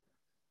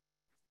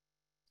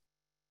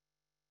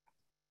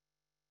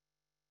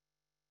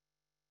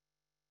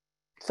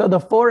 So the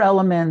four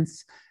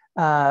elements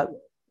as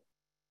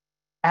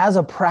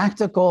a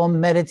practical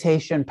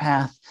meditation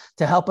path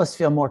to help us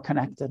feel more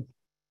connected.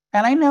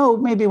 And I know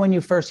maybe when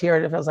you first hear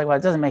it, it feels like, well,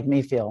 it doesn't make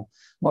me feel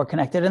more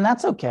connected, and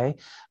that's okay.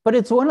 But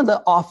it's one of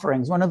the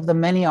offerings, one of the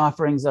many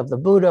offerings of the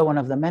Buddha, one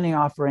of the many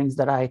offerings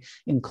that I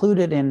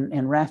included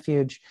in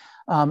Refuge,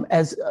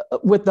 as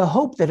with the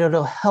hope that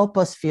it'll help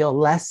us feel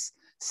less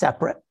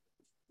separate,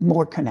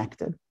 more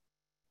connected.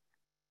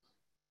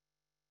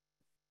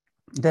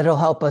 That it'll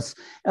help us,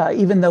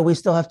 even though we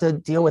still have to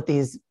deal with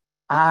these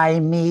I,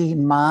 me,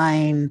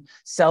 mine,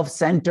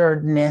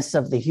 self-centeredness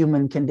of the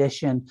human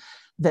condition,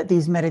 that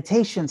these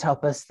meditations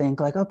help us think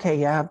like, okay,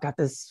 yeah, I've got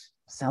this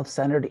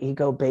self-centered,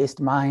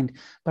 ego-based mind,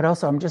 but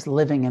also I'm just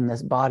living in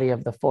this body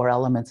of the four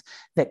elements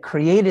that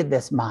created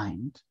this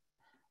mind,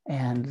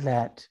 and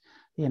that,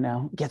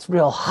 gets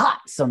real hot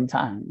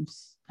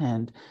sometimes.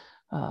 And,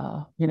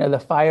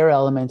 the fire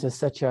element is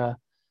the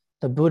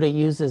Buddha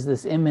uses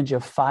this image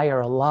of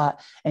fire a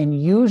lot,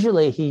 and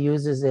usually he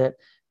uses it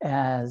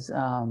as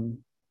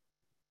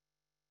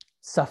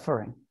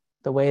suffering,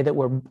 the way that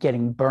we're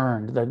getting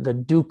burned, the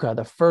dukkha,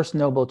 the first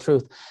noble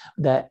truth.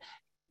 That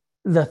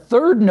the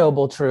third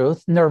noble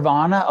truth,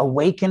 nirvana,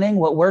 awakening,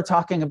 what we're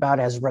talking about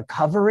as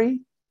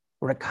recovering,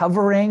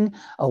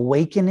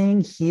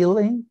 awakening,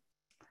 healing.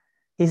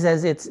 He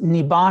says it's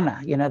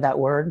nibbana, that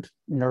word,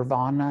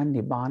 nirvana,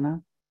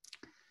 nibbana.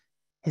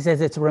 He says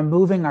it's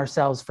removing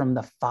ourselves from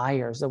the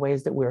fires, the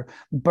ways that we're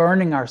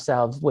burning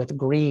ourselves with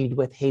greed,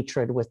 with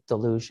hatred, with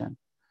delusion,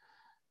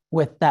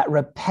 with that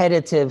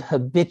repetitive,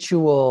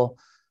 habitual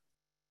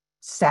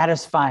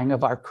satisfying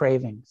of our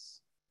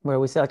cravings, where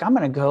we say, like, I'm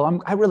going to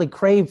go, I really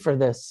crave for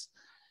this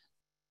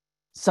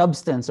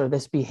substance or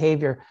this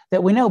behavior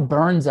that we know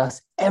burns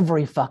us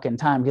every fucking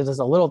time, gives us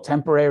a little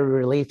temporary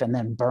relief and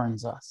then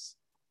burns us.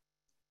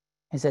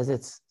 He says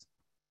it's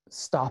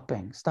stop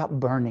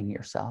burning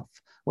yourself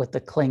with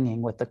the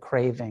clinging, with the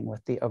craving,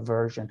 with the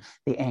aversion,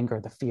 the anger,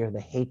 the fear, the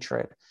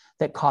hatred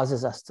that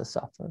causes us to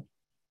suffer.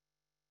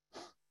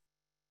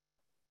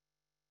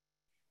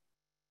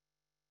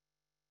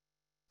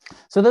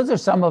 So those are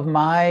some of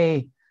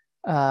my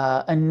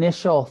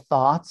initial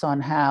thoughts on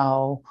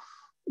how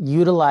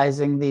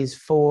utilizing these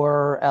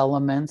four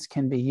elements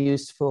can be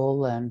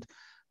useful. And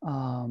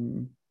I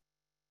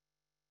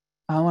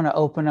want to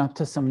open up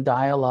to some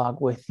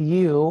dialogue with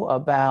you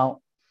about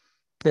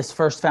this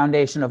first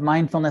foundation of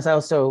mindfulness. I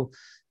also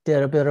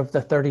did a bit of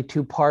the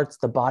 32 parts,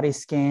 the body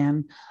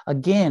scan.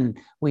 Again,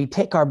 we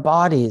take our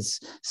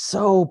bodies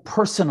so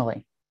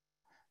personally.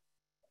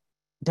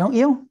 Don't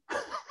you?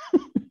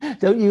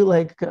 Don't you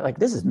like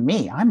this is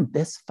me, I'm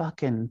this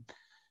fucking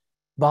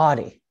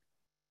body.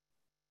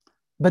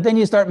 But then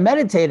you start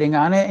meditating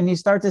on it and you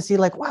start to see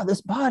like, wow,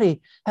 this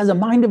body has a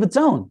mind of its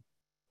own.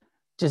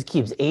 Just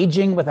keeps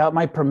aging without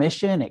my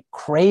permission. It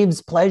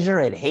craves pleasure.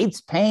 It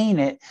hates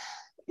pain.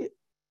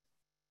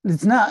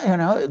 It's not,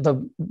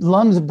 the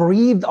lungs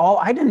breathe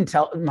I didn't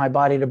tell my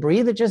body to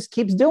breathe. It just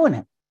keeps doing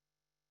it.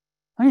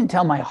 I didn't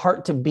tell my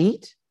heart to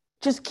beat.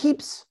 It just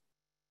keeps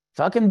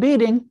fucking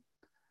beating.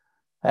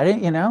 I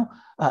didn't,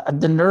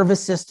 the nervous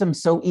system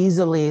so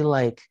easily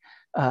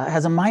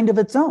has a mind of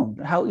its own.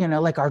 How,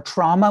 like our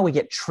trauma, we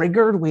get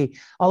triggered.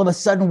 All of a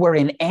sudden we're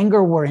in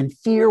anger, we're in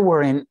fear,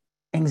 we're in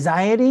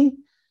anxiety.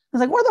 I was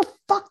like, where the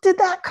fuck did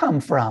that come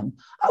from?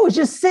 I was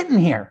just sitting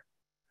here,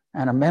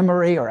 and a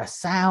memory or a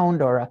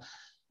sound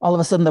all of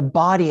a sudden the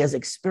body is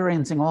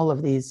experiencing all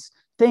of these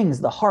things,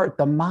 the heart,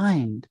 the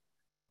mind.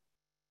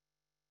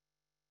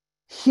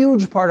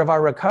 Huge part of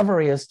our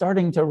recovery is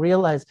starting to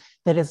realize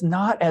that it's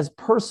not as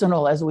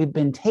personal as we've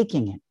been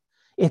taking it.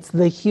 It's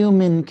the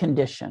human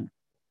condition.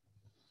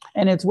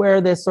 And it's where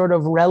this sort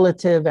of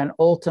relative and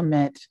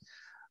ultimate,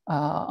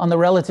 on the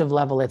relative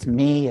level, it's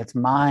me, it's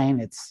mine,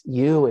 it's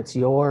you, it's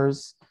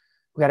yours.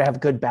 We got to have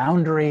good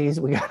boundaries.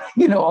 We got,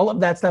 all of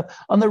that stuff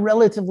on the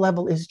relative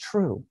level is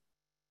true.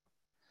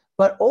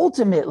 But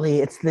ultimately,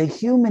 it's the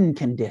human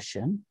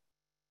condition.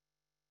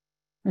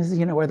 This is,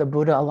 where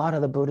a lot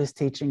of the Buddhist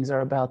teachings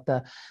are about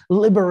the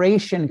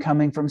liberation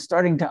coming from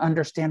starting to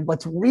understand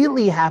what's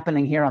really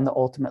happening here on the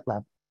ultimate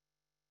level.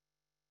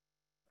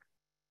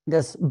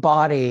 This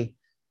body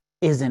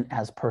isn't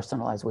as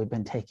personal as we've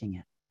been taking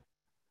it.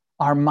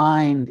 Our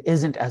mind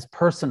isn't as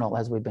personal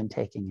as we've been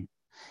taking it.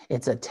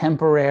 It's a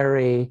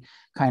temporary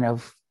kind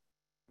of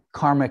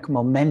karmic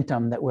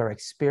momentum that we're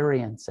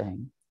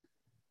experiencing.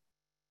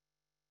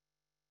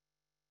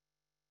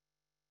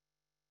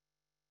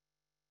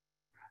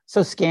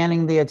 So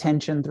scanning the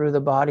attention through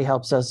the body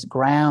helps us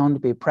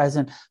ground, be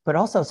present, but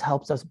also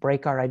helps us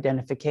break our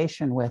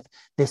identification with,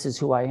 this is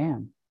who I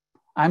am.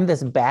 I'm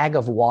this bag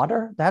of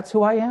water. That's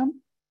who I am.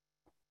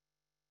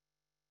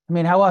 I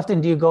mean, how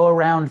often do you go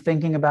around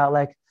thinking about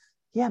like,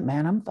 yeah,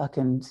 man, I'm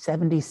fucking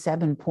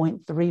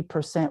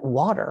 77.3%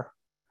 water.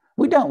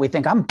 We don't. We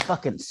think I'm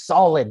fucking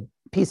solid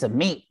piece of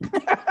meat.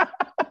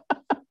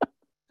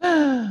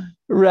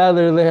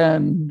 Rather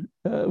than,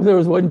 there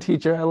was one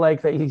teacher I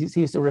like that he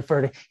used to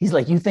refer to, he's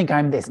like, you think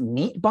I'm this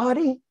meat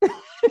body?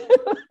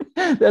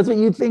 That's what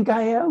you think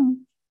I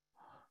am?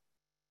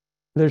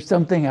 There's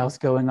something else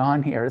going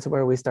on here. It's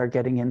where we start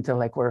getting into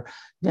like we're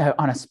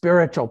on a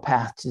spiritual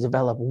path to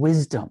develop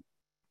wisdom.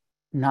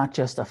 Not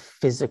just a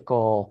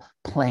physical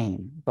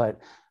plane, but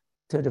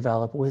to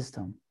develop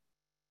wisdom.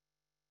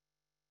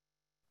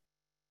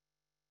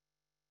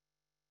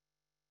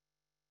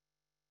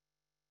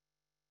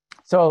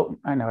 So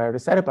I know I already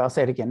said it, but I'll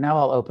say it again. Now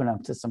I'll open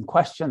up to some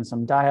questions,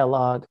 some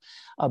dialogue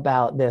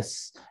about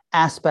this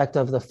aspect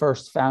of the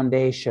first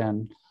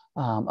foundation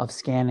of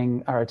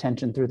scanning our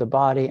attention through the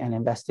body and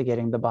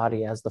investigating the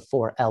body as the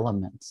four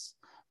elements.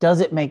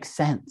 Does it make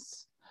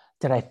sense?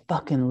 Did I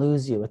fucking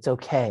lose you? It's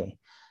okay.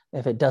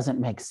 If it doesn't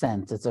make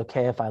sense, it's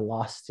okay if I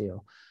lost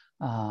you.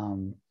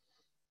 And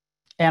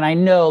I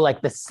know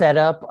like the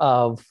setup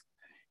of,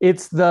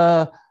 it's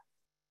the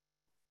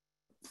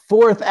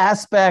fourth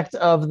aspect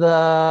of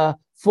the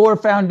four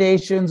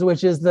foundations,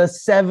 which is the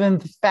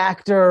seventh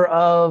factor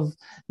of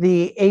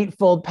the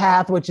eightfold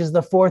path, which is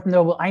the fourth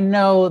noble. I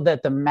know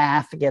that the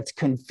math gets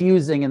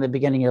confusing in the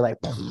beginning. You're like,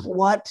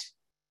 what?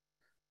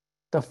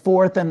 The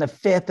fourth and the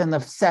fifth and the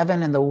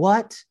seven and the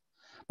what?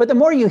 But the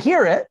more you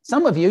hear it,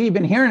 some of you've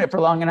been hearing it for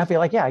long enough, you're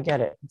like, yeah, I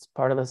get it. It's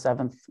part of the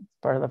seventh,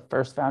 part of the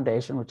first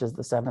foundation, which is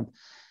the seventh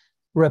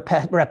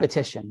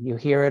repetition. You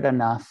hear it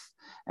enough.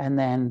 And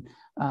then,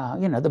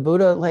 the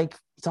Buddha, like,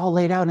 it's all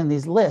laid out in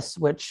these lists,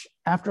 which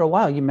after a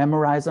while you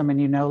memorize them and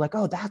you know, like,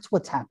 oh, that's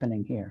what's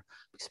happening here.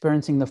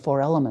 Experiencing the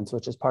four elements,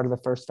 which is part of the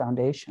first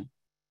foundation.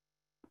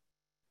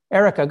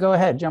 Erica, go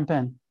ahead, jump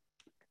in.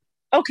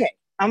 Okay,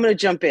 I'm going to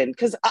jump in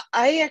because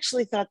I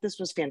actually thought this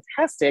was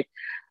fantastic.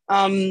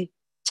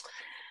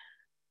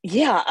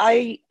 Yeah,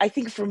 I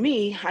think for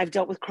me, I've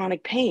dealt with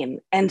chronic pain.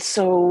 And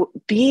so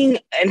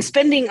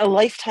spending a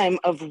lifetime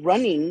of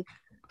running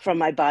from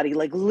my body,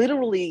 like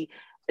literally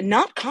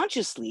not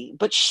consciously,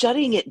 but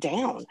shutting it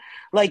down,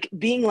 like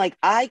being like,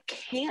 I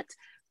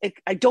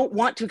don't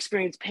want to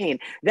experience pain.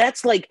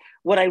 That's like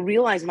what I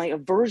realized my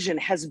aversion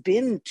has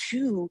been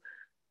to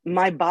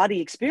my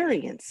body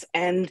experience.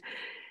 And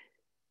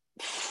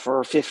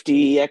for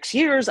 50x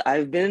years,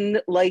 I've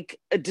been like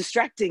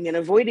distracting and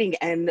avoiding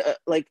and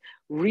like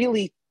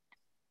really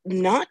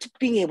not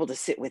being able to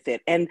sit with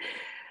it. And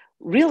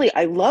really,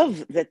 I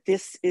love that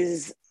this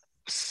is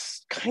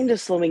kind of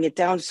slowing it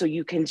down so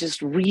you can just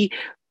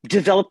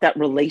redevelop that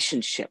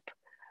relationship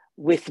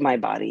with my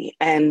body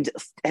and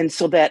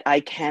so that I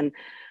can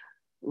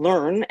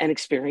learn and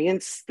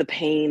experience the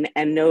pain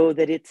and know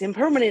that it's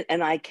impermanent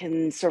and I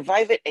can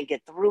survive it and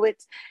get through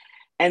it.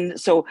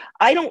 And so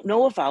I don't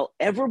know if I'll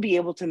ever be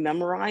able to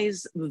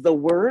memorize the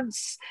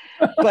words,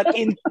 but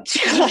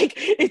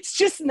it's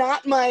just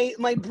not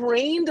my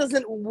brain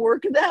doesn't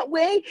work that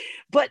way.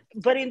 But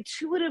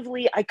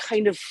intuitively, I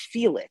kind of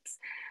feel it.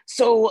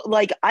 So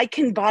like I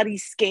can body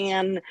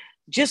scan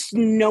just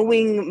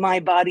knowing my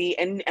body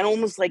and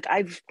almost like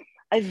I've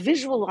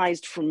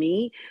visualized for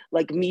me,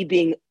 like me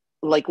being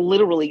like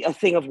literally a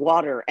thing of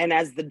water. And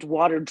as the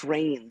water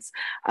drains,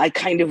 I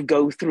kind of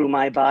go through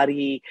my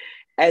body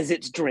as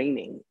it's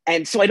draining.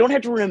 And so I don't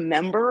have to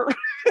remember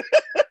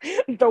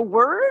the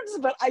words,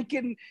 but I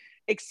can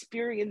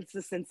experience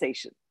the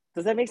sensation.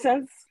 Does that make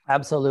sense?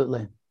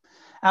 Absolutely.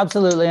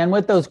 Absolutely. And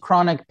with those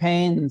chronic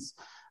pains,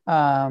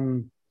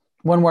 when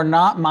we're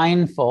not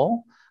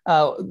mindful,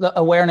 the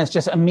awareness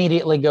just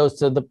immediately goes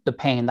to the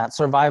pain, that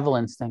survival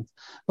instinct.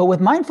 But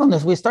with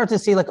mindfulness, we start to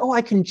see like, oh,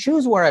 I can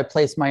choose where I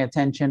place my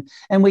attention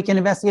and we can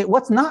investigate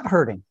what's not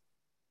hurting.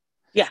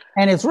 Yeah.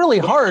 And it's really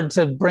hard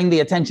to bring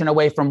the attention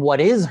away from what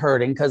is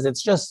hurting because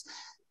it's just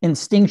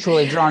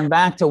instinctually drawn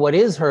back to what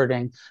is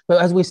hurting. But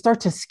as we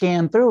start to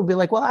scan through, we'll be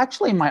like, well,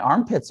 actually my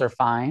armpits are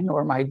fine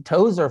or my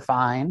toes are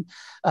fine.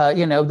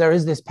 There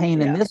is this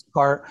pain in this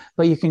part,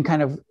 but you can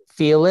kind of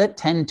feel it,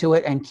 tend to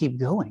it, and keep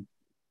going.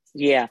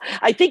 Yeah.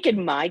 I think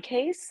in my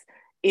case,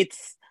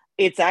 it's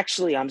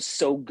actually, I'm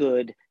so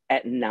good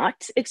at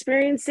not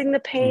experiencing the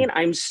pain.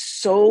 I'm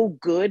so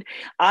good.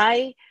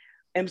 I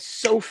am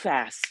so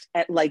fast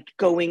at like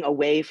going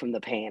away from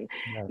the pain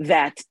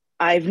that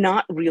I've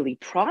not really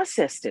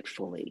processed it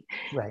fully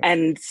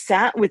and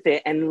sat with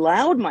it and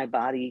allowed my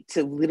body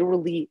to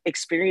literally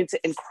experience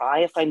it and cry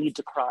if I need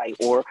to cry.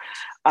 Or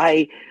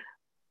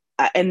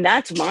and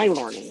that's my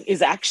learning,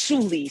 is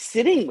actually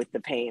sitting with the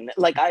pain.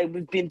 Like,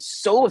 I've been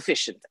so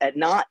efficient at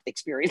not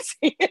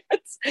experiencing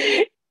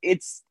it.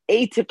 It's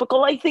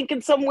atypical, I think,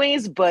 in some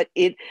ways, but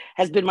it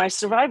has been my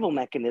survival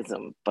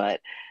mechanism. But,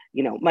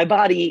 you know, my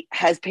body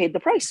has paid the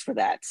price for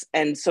that.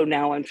 And so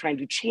now I'm trying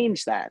to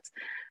change that,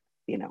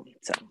 you know.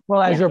 So,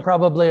 well, as you're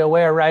probably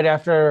aware, right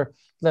after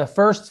the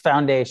first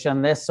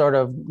foundation, this sort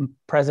of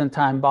present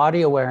time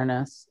body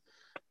awareness,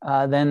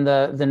 then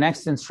the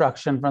next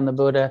instruction from the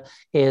Buddha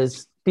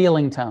is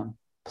feeling tone,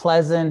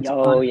 pleasant,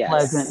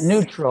 unpleasant,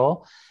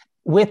 neutral,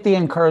 with the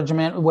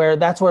encouragement where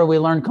that's where we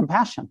learn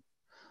compassion.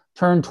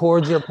 Turn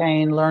towards your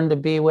pain, learn to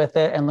be with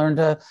it, and learn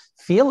to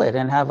feel it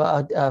and have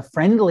a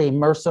friendly,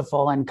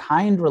 merciful, and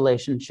kind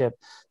relationship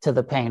to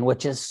the pain,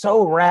 which is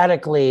so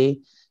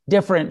radically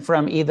different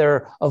from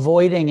either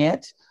avoiding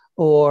it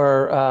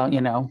or,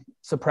 you know,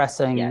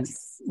 suppressing,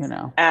 you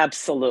know.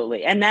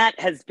 Absolutely. And that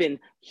has been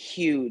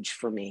huge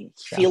for me.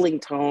 Feeling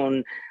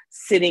tone,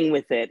 sitting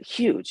with it,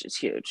 huge. It's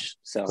huge.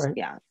 So,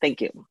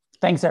 thank you.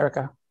 Thanks,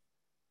 Erica.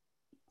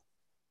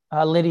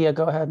 Lydia,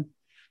 go ahead.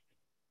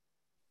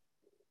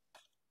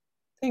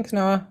 Thanks,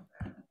 Noah.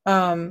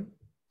 Like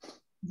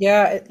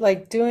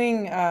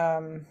doing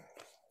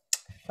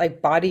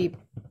like body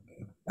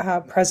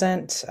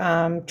present,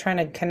 trying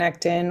to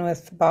connect in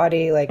with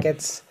body. Like I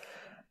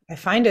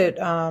find it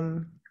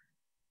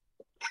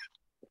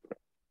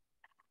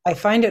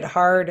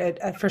hard.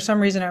 For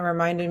some reason, it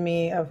reminded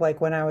me of like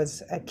when I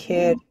was a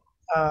kid.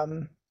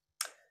 I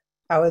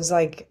was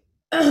like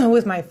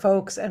with my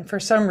folks, and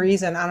for some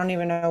reason, I don't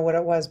even know what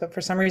it was, but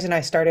for some reason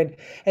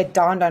it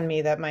dawned on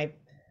me that my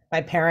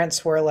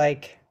parents were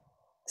like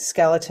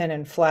skeleton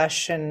and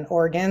flesh and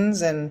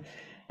organs, and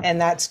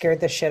that scared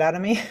the shit out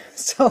of me.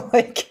 So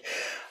like,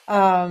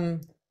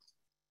 and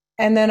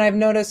then I've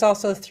noticed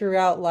also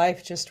throughout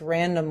life, just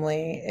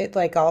randomly, it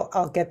like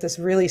I'll get this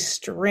really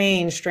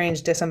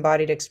strange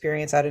disembodied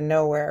experience out of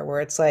nowhere,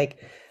 where it's like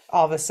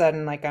all of a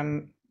sudden, like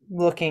I'm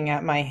looking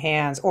at my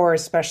hands, or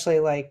especially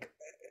like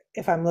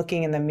if I'm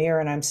looking in the mirror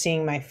and I'm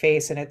seeing my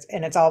face, and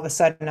it's all of a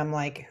sudden I'm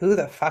like, who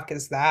the fuck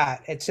is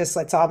that?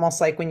 It's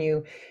almost like when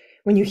you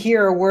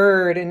hear a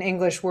word, an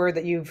English word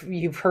that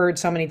you've heard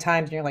so many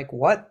times, and you're like,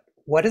 what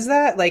is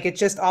that? Like, it's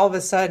just all of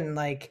a sudden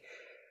like,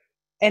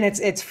 and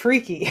it's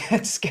freaky.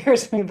 It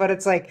scares me, but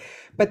it's like,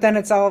 but then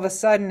it's all of a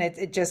sudden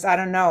it just, I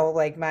don't know,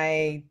 like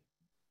then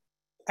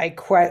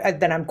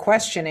I'm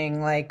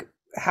questioning like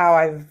how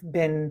I've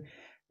been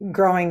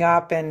growing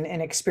up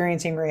and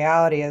experiencing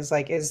reality as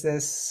like, is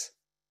this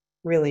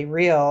really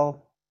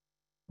real,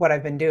 what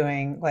I've been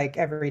doing like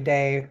every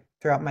day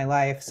throughout my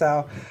life?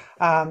 So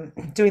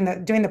doing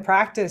the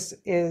practice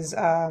is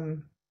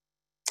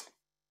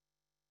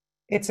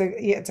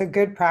it's a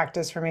good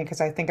practice for me,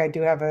 because I think I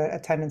do have a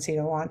tendency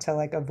to want to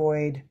like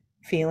avoid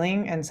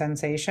feeling and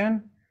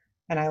sensation,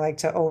 and I like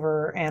to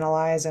over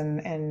analyze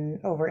and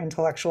over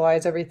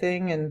intellectualize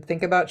everything and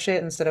think about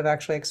shit instead of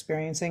actually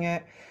experiencing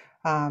it.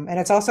 And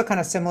it's also kind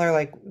of similar,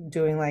 like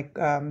doing like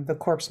the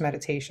corpse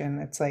meditation.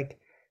 It's like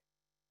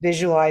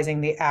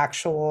visualizing the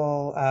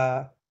actual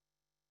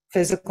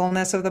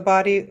physicalness of the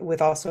body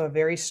with also a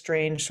very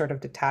strange sort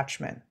of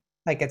detachment.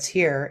 Like it's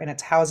here and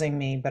it's housing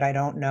me, but I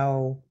don't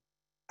know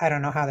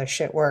how this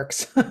shit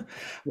works.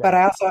 But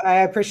I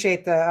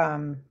appreciate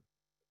the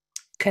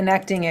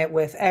connecting it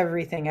with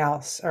everything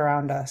else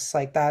around us.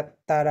 Like that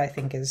I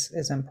think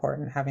is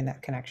important, having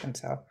that connection.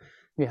 So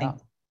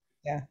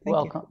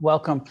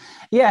welcome.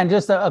 Yeah, and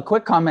just a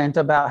quick comment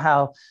about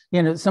how,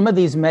 you know, some of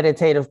these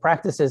meditative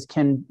practices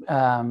can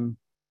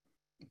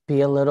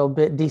be a little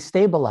bit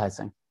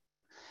destabilizing.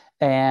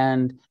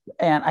 And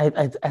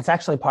it's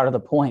actually part of the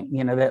point,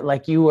 you know, that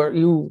like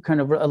you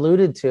kind of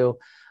alluded to,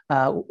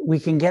 we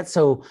can get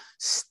so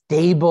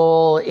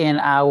stable in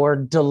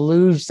our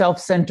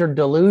self-centered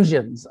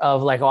delusions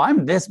of like, oh,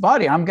 I'm this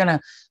body, I'm going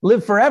to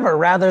live forever,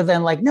 rather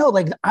than like, no,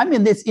 like I'm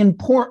in this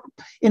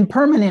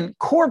impermanent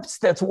corpse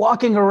that's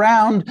walking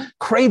around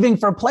craving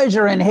for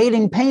pleasure and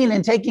hating pain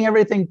and taking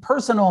everything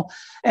personal.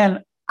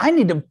 And I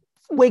need to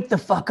wake the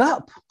fuck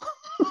up.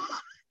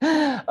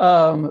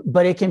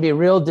 But it can be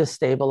real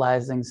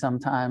destabilizing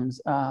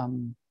sometimes.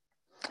 And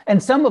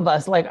some of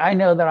us, like, I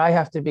know that I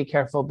have to be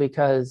careful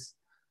because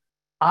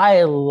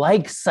I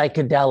like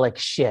psychedelic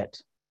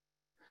shit.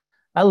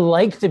 I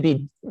like to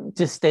be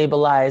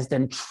destabilized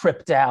and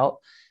tripped out,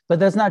 but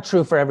that's not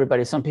true for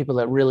everybody. Some people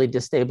it really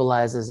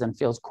destabilizes and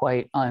feels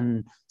quite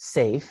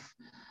unsafe.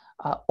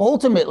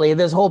 Ultimately,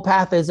 this whole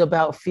path is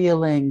about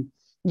feeling,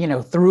 you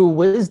know, through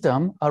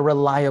wisdom, a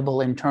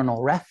reliable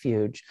internal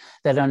refuge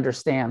that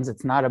understands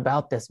it's not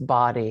about this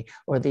body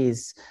or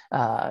these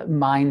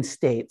mind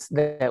states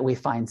that we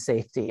find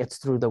safety. It's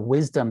through the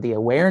wisdom, the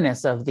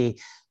awareness of the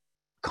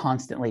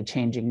constantly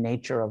changing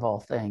nature of all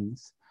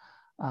things.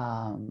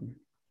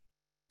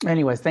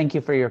 Anyways, thank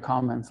you for your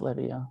comments,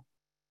 Lydia.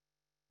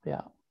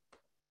 Yeah.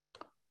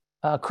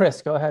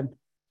 Chris, go ahead.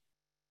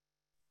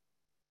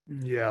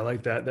 Yeah, I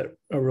like that. That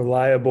a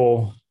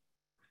reliable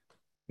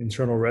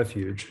internal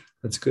refuge.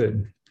 That's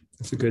good.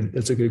 That's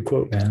a good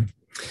quote, man.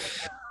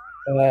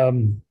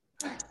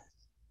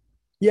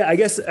 Yeah, I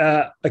guess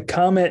a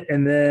comment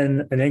and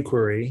then an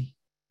inquiry.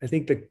 I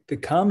think the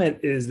comment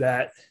is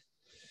that,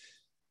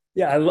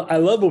 yeah, I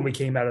love when we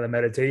came out of the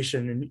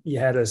meditation and you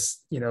had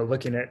us,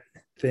 looking at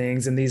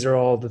things, and these are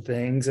all the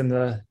things, and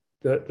the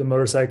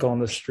motorcycle on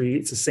the street.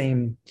 It's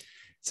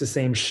the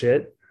same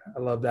shit. I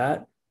love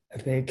that. I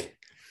think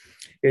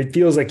it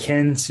feels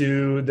akin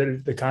to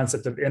the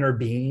concept of inner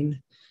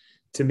being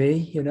to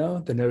me,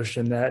 the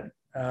notion that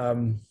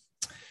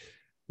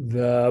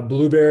the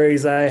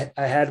blueberries I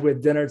had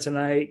with dinner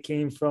tonight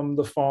came from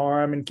the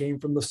farm and came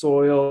from the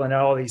soil, and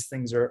all these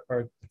things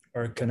are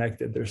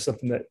connected. There's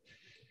something that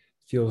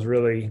feels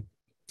really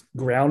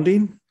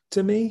grounding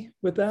to me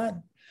with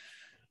that.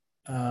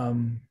 I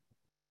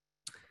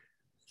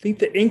think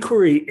the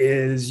inquiry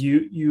is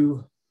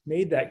you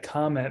made that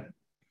comment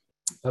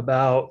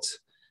about,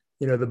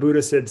 the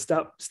Buddha said,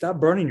 stop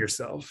burning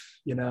yourself,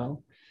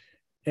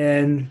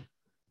 and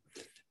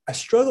I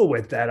struggle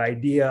with that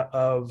idea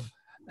of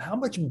how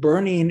much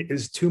burning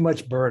is too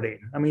much burning.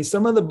 I mean,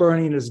 some of the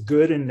burning is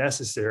good and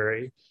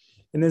necessary,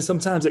 and then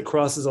sometimes it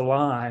crosses a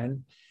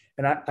line.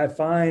 And I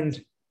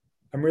find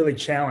I'm really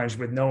challenged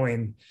with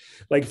knowing,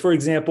 like, for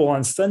example,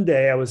 on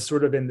Sunday, I was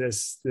sort of in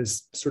this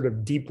sort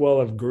of deep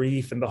well of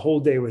grief, and the whole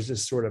day was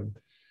just sort of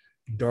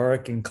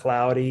dark and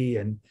cloudy.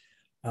 And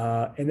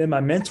then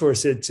my mentor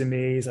said to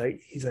me, he's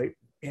like,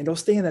 man, don't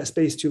stay in that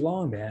space too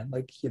long, man.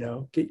 Like,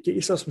 get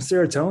yourself some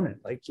serotonin,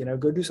 like,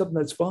 go do something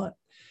that's fun.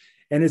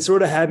 And it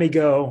sort of had me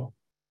go,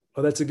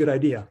 oh, that's a good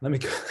idea. Let me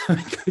go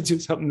do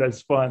something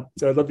that's fun.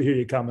 So I'd love to hear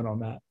you comment on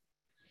that.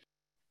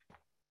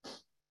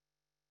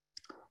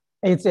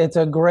 It's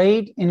a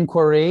great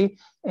inquiry,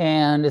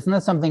 and it's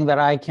not something that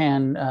I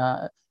can,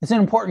 it's an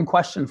important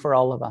question for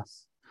all of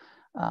us.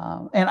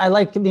 And I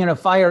like,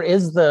 fire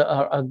is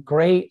a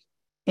great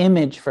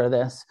image for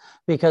this,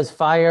 because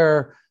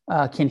fire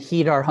can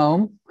heat our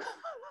home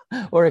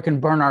or it can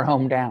burn our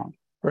home down,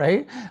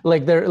 right?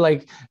 Like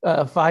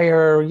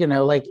fire,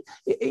 like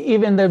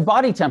even the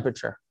body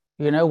temperature.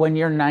 When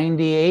you're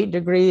 98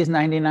 degrees,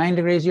 99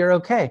 degrees, you're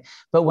okay.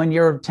 But when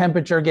your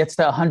temperature gets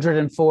to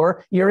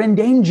 104, you're in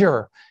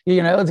danger.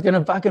 It's going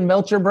to fucking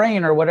melt your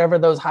brain or whatever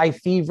those high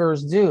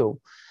fevers do.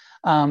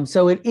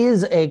 So it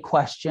is a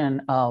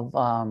question of,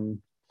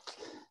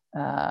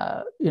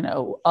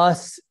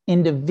 us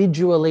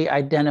individually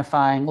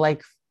identifying,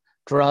 like,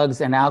 drugs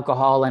and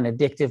alcohol and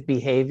addictive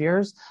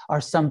behaviors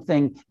are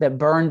something that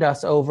burned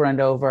us over and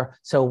over.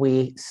 So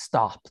we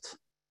stopped.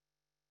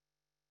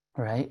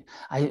 Right.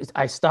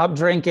 I stopped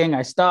drinking.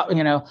 I stopped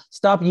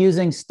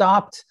using,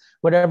 stopped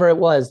whatever it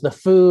was, the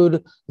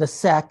food, the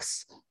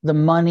sex, the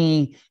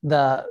money,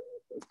 the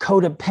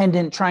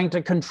codependent, trying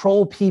to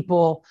control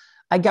people.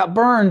 I got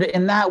burned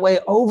in that way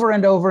over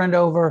and over and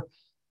over.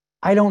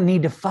 I don't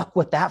need to fuck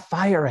with that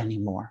fire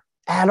anymore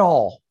at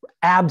all.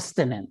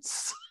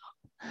 Abstinence.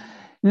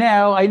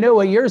 Now, I know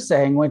what you're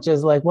saying, which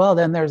is like, well,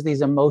 then there's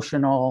these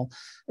emotional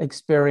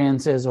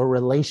experiences or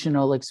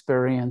relational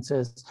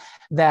experiences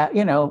that,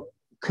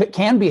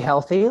 can be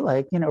healthy,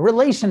 like,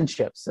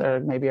 relationships are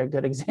maybe a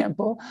good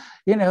example.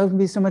 There can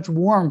be so much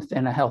warmth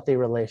in a healthy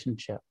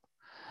relationship.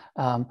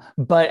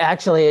 But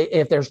actually,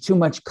 if there's too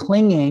much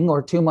clinging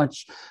or too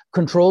much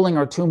controlling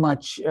or too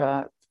much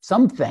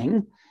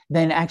something,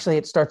 then actually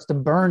it starts to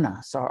burn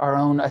us, our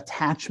own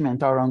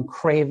attachment, our own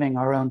craving,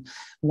 our own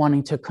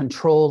wanting to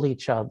control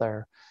each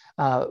other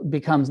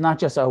becomes not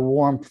just a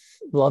warmth,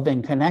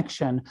 loving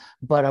connection,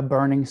 but a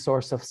burning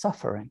source of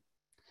suffering.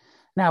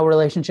 Now,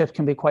 relationships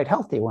can be quite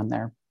healthy when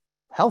they're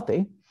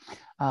healthy,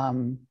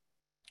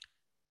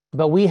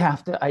 but we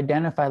have to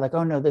identify, like,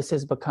 oh no, this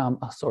has become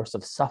a source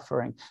of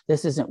suffering.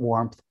 This isn't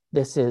warmth.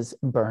 This is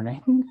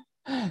burning.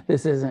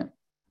 This doesn't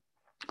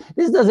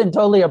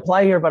totally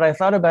apply here, but I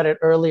thought about it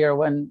earlier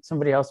when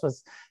somebody else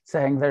was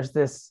saying there's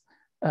this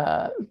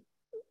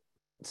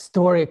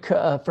story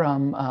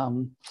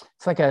from,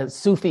 it's like a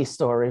Sufi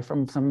story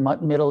from some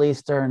Middle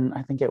Eastern,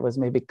 I think it was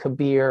maybe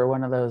Kabir,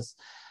 one of those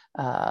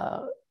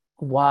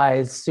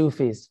wise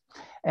Sufis.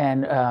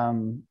 And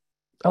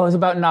it was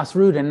about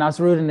Nasruddin.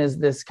 Nasruddin is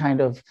this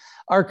kind of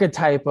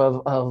archetype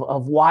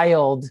of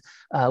wild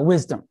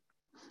wisdom.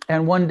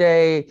 And one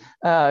day,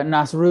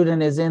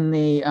 Nasruddin is in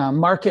the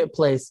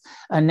marketplace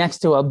next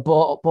to a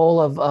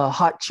bowl of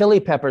hot chili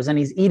peppers, and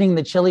he's eating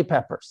the chili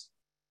peppers.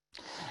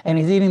 And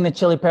he's eating the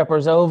chili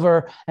peppers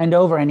over and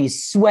over, and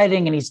he's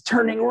sweating, and he's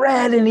turning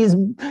red, and he's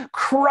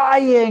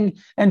crying.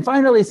 And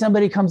finally,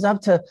 somebody comes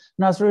up to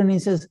Nasruddin, and he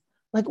says,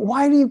 like,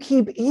 why do you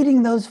keep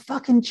eating those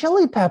fucking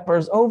chili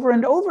peppers over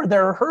and over?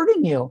 They're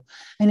hurting you.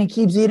 And he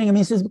keeps eating them.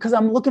 He says, because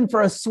I'm looking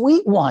for a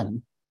sweet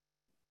one.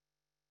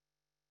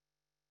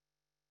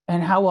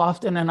 And how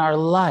often in our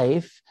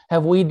life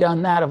have we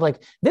done that of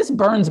like, this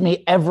burns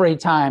me every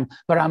time,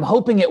 but I'm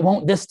hoping it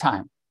won't this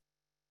time.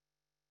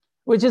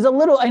 which is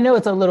I know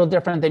it's a little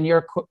different than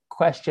your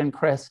question,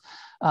 Chris,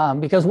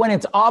 because when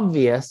it's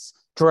obvious,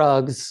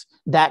 drugs,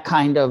 that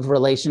kind of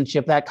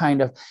relationship, that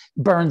kind of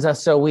burns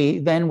us. So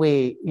we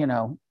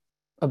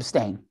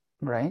abstain,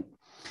 right?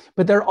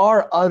 But there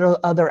are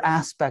other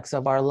aspects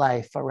of our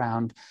life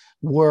around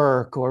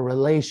work or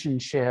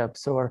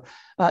relationships or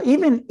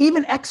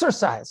even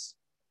exercise,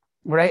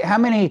 right? How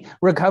many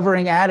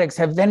recovering addicts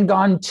have then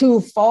gone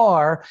too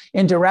far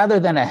into, rather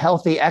than a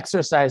healthy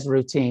exercise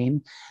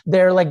routine,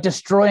 they're like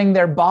destroying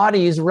their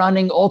bodies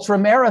running ultra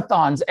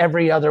marathons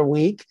every other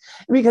week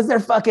because they're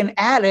fucking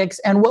addicts.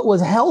 And what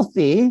was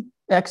healthy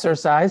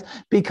exercise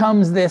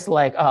becomes this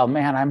like, oh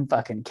man, I'm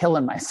fucking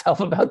killing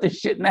myself about this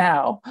shit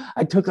now.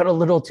 I took it a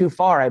little too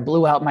far. I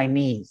blew out my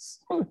knees.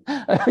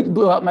 I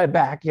blew out my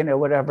back,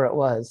 whatever it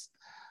was.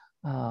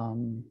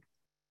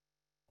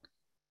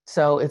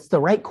 So it's the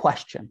right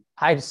question.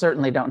 I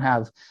certainly don't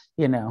have,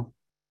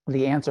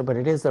 the answer, but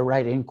it is the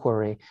right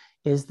inquiry.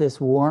 Is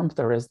this warmth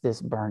or is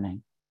this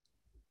burning?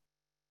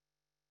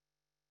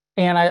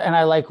 And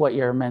I like what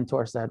your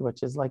mentor said,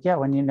 which is like, yeah,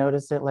 when you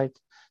notice it, like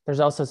there's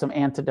also some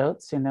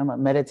antidotes,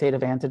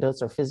 meditative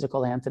antidotes or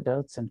physical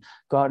antidotes, and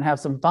go out and have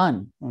some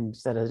fun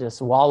instead of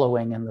just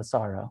wallowing in the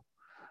sorrow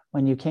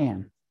when you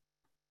can.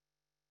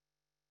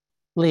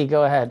 Lee,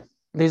 go ahead.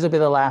 These will be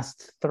the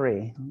last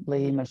three.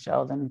 Lee,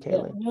 Michelle, then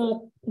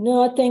Kaylee.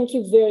 No, thank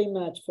you very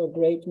much for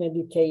great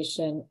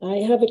meditation. I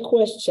have a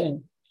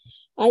question.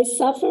 I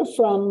suffer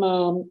from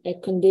a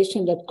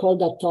condition that's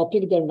called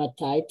atopic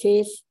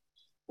dermatitis,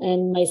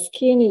 and my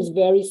skin is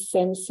very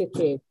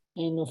sensitive.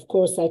 And of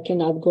course, I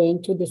cannot go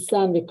into the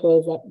sun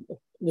because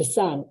the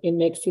sun, it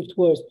makes it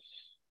worse.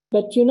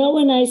 But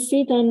when I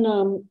sit and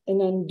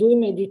I'm doing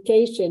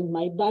meditation,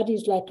 my body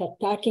is like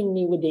attacking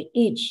me with the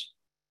itch.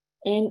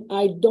 And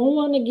I don't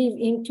want to give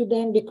in to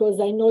them because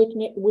I know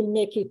it will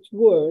make it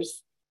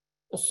worse.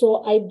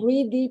 So I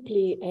breathe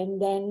deeply,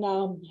 and then,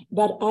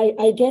 but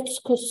I get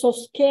so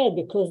scared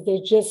because they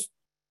just,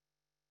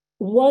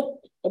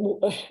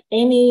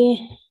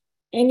 any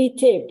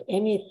tip,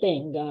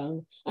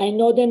 anything. I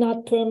know they're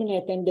not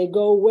permanent and they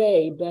go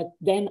away, but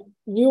then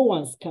new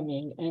ones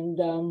coming.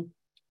 And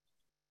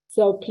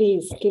so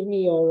please give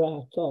me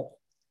your thought.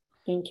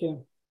 Thank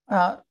you.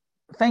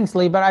 Thanks,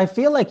 Lee, but I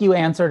feel like you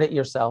answered it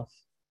yourself.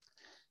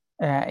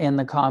 In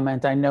the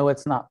comment, I know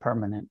it's not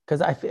permanent because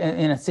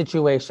in a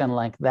situation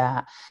like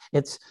that,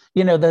 it's,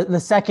 the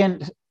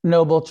second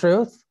noble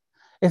truth.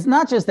 It's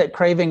not just that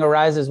craving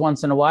arises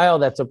once in a while,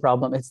 that's a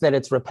problem. It's that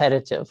it's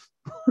repetitive,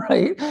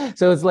 right?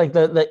 So it's like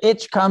the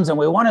itch comes and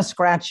we want to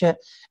scratch it.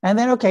 And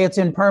then, okay, it's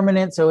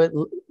impermanent. So it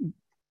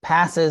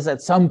passes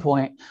at some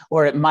point,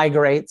 or it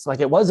migrates,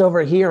 like it was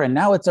over here and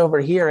now it's over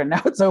here and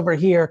now it's over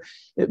here.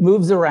 It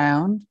moves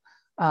around,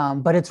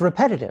 but it's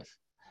repetitive.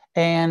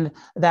 And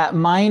that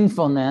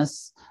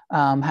mindfulness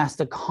has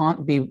to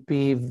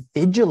be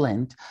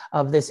vigilant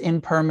of this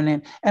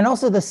impermanent, and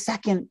also the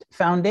second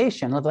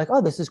foundation of like,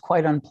 oh, this is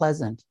quite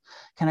unpleasant.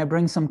 Can I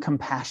bring some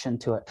compassion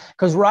to it?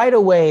 Because right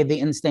away, the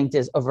instinct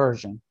is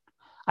aversion.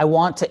 I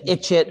want to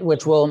itch it,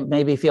 which will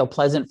maybe feel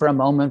pleasant for a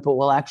moment, but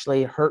will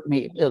actually hurt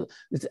me.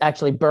 It's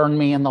actually burn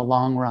me in the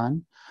long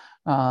run.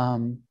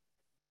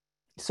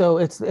 So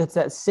it's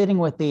that sitting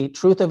with the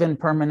truth of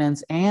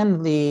impermanence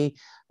and the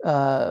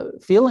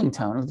feeling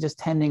tone of just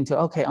tending to,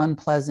 okay,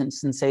 unpleasant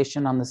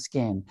sensation on the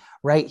skin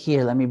right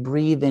here. Let me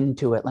breathe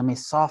into it. Let me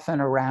soften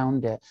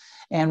around it.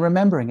 And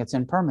remembering it's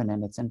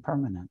impermanent.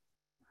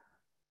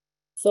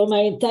 So my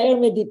entire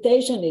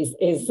meditation is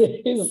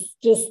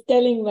just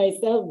telling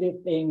myself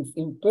these things,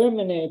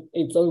 impermanent,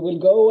 it will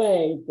go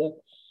away.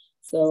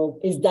 So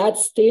is that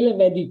still a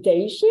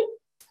meditation?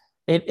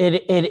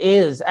 It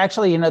is.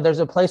 Actually, there's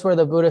a place where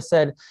the Buddha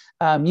said,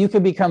 you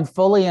could become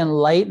fully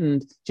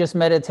enlightened just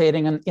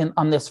meditating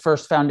on this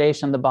first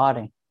foundation, the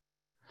body.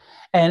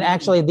 And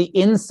actually the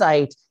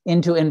insight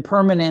into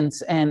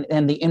impermanence and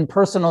the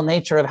impersonal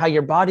nature of how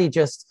your body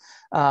just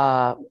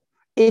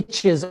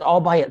itches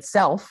all by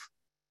itself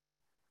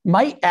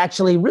might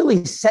actually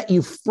really set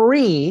you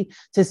free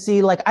to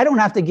see, like, I don't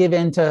have to give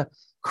in to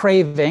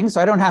craving,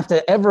 so I don't have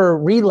to ever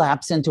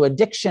relapse into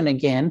addiction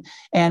again.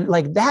 And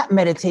like that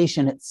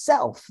meditation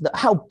itself,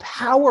 how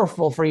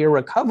powerful for your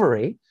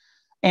recovery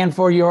and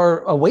for your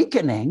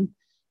awakening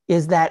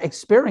is that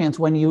experience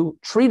when you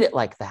treat it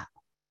like that.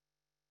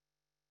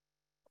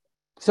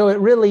 So it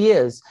really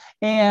is.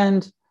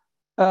 And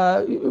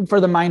for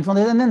the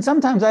mindfulness. And then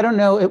sometimes, I don't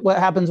know what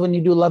happens when you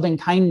do loving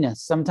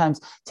kindness.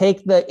 Sometimes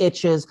take the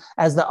itches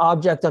as the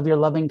object of your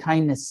loving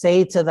kindness.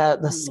 Say to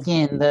the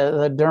skin,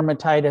 the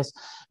dermatitis,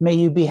 may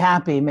you be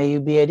happy, may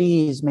you be at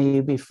ease, may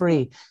you be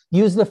free.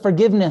 Use the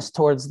forgiveness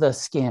towards the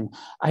skin.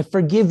 I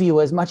forgive you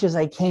as much as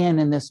I can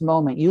in this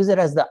moment. Use it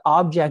as the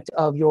object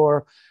of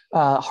your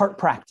heart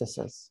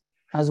practices,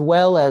 as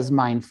well as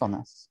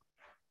mindfulness.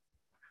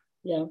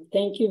 Yeah,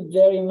 thank you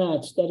very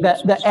much.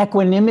 The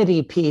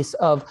equanimity piece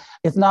of,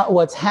 it's not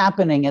what's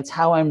happening, it's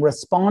how I'm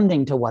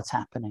responding to what's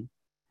happening,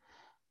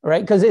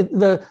 right? Because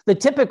the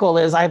typical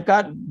is, I've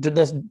got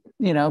this,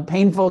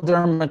 painful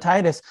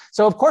dermatitis,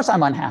 so of course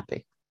I'm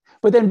unhappy.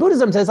 But then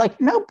Buddhism says like,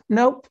 nope,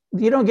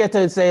 you don't get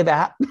to say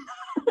that.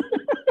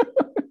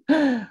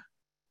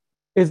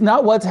 It's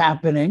not what's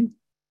happening.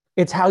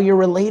 It's how you're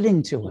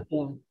relating to it.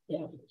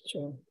 Yeah,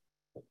 sure.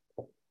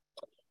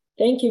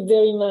 Thank you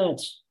very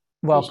much.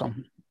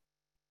 Welcome.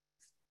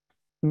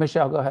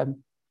 Michelle, go ahead.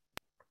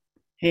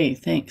 Hey,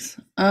 thanks.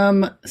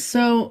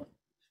 So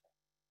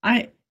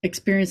I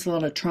experienced a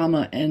lot of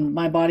trauma, and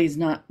my body's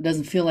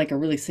doesn't feel like a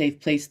really safe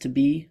place to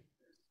be,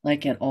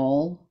 like at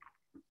all.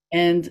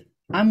 And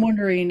I'm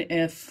wondering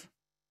if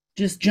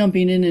just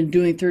jumping in and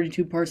doing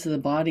 32 parts of the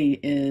body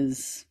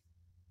is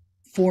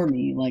for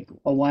me, like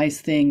a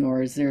wise thing,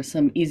 or is there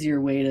some easier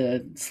way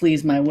to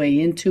sleaze my way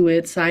into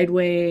it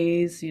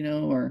sideways,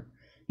 or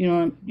you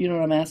know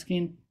what I'm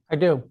asking? I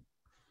do.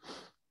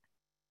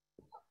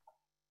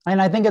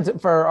 And I think it's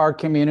for our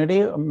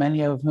community,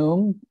 many of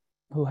who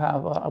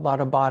have a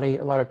lot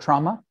of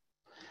trauma,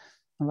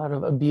 a lot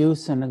of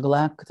abuse and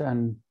neglect,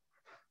 and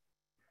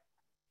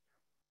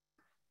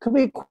could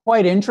be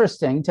quite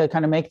interesting to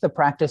kind of make the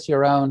practice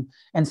your own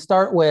and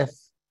start with,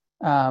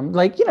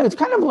 it's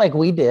kind of like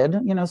we did,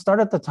 start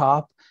at the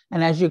top.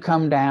 And as you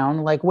come down,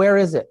 like, where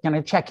is it? Kind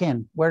of check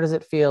in. Where does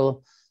it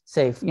feel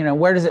safe?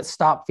 Where does it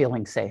stop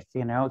feeling safe?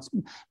 It's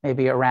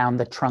maybe around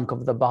the trunk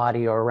of the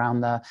body or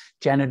around the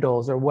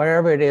genitals or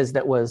wherever it is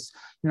that was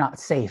not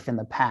safe in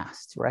the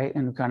past, right?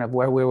 And kind of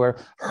where we were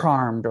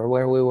harmed or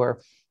where we were,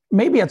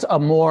 maybe it's a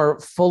more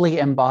fully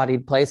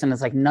embodied place and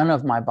it's like, none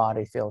of my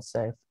body feels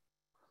safe.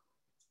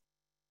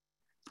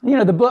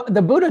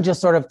 The Buddha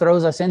just sort of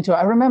throws us into it.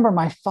 I remember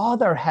my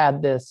father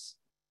had this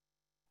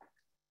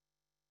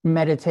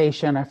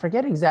meditation. I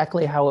forget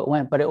exactly how it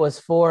went, but it was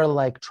for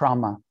like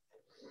trauma.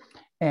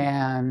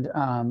 And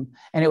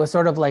it was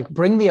sort of like,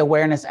 bring the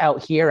awareness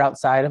out here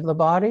outside of the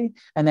body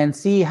and then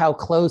see how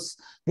close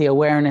the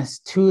awareness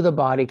to the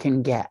body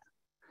can get.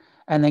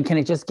 And then can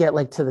it just get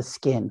like to the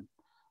skin?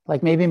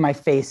 Like maybe my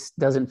face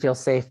doesn't feel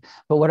safe,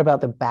 but what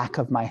about the back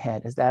of my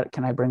head?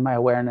 Can I bring my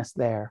awareness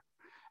there?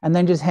 And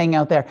then just hang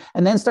out there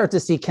and then start to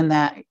see, can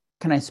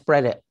I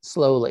spread it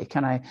slowly?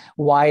 Can I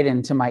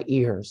widen to my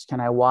ears? Can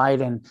I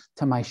widen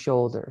to my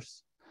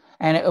shoulders?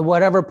 And at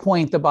whatever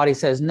point the body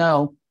says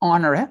no,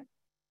 honor it.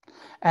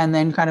 And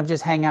then kind of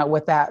just hang out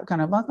with that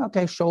kind of,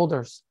 okay,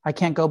 shoulders. I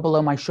can't go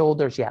below my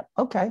shoulders yet.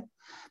 Okay.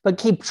 But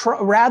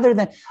rather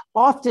than,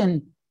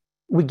 often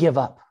we give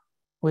up.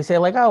 We say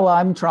like, oh, well,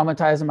 I'm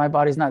traumatized and my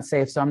body's not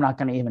safe, so I'm not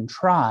going to even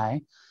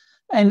try.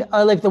 And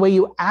I like the way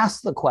you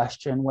asked the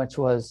question, which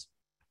was,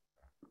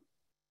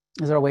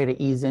 is there a way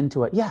to ease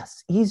into it?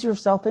 Yes, ease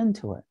yourself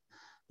into it.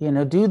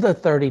 Do the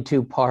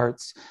 32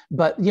 parts.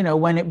 But,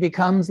 when it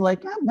becomes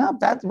like, oh, no,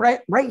 that's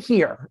right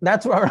here.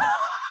 That's where,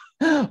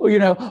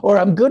 or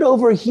I'm good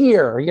over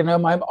here.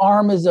 My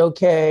arm is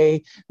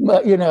okay.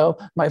 But,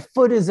 my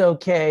foot is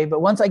okay.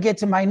 But once I get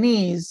to my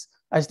knees,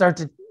 I start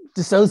to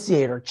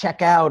dissociate or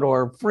check out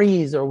or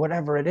freeze or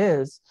whatever it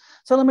is.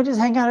 So let me just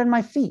hang out in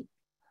my feet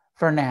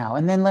for now.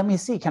 And then let me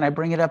see, can I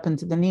bring it up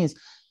into the knees?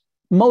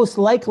 Most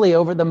likely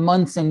over the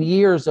months and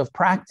years of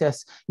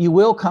practice, you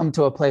will come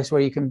to a place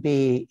where you can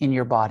be in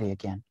your body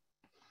again.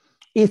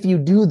 If you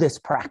do this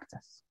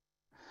practice,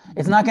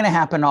 it's not going to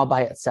happen all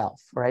by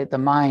itself, right? The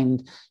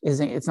mind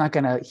it's not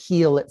going to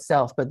heal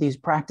itself, but these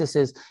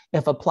practices,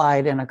 if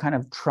applied in a kind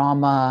of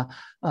trauma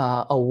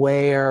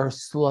aware,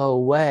 slow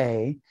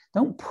way,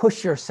 don't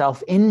push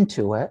yourself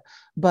into it,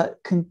 but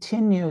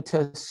continue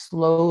to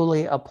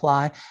slowly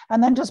apply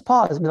and then just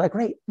pause and be like,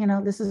 great,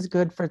 this is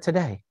good for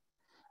today.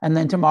 And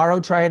then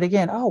tomorrow, try it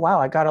again. Oh, wow,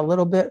 I got a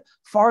little bit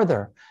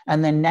farther.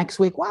 And then next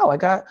week, wow, I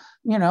got,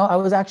 I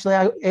was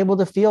actually able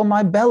to feel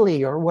my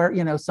belly or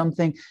where,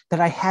 something that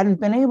I hadn't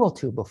been able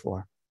to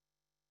before.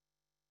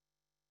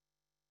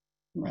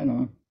 Right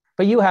on.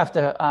 But you have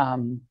to,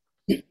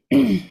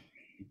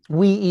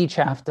 we each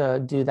have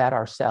to do that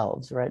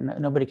ourselves, right?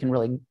 Nobody can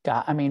really,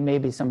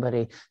 maybe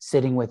somebody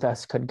sitting with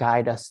us could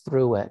guide us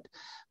through it.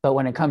 But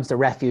when it comes to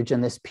refuge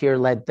and this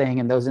peer-led thing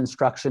and those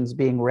instructions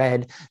being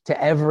read to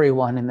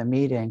everyone in the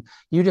meeting,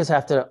 you just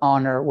have to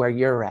honor where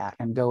you're at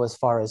and go as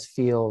far as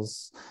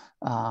feels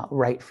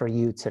right for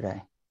you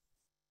today.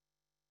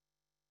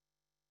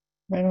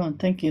 Right on.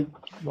 Thank you.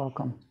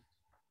 Welcome.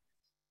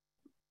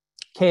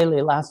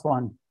 Kaylee, last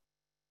one.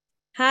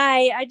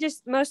 Hi, I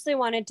just mostly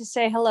wanted to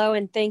say hello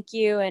and thank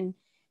you and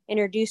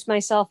introduce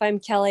myself. I'm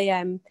Kelly.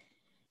 I'm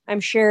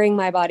sharing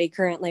my body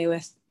currently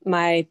with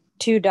my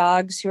 2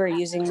 dogs who are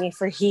using me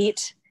for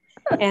heat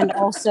and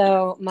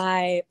also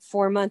my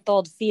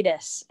 4-month-old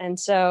fetus. And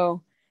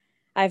so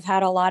I've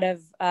had a lot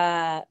of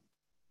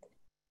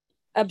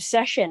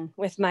obsession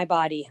with my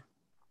body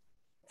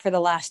for the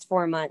last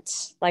 4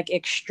 months, like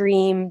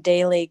extreme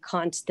daily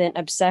constant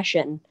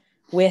obsession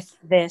with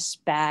this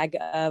bag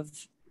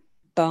of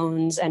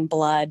bones and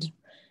blood.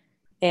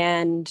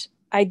 And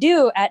I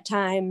do at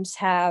times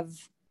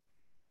have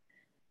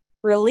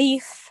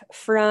relief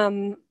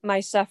from my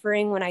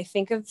suffering when I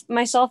think of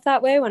myself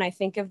that way, when I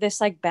think of this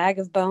like bag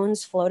of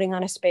bones floating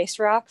on a space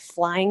rock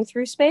flying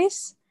through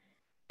space.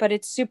 But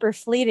it's super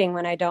fleeting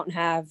when I don't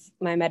have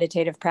my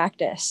meditative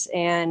practice.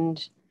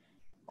 And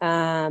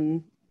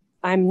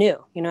I'm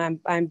new. You know,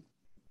 I'm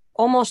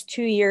almost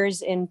 2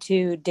 years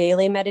into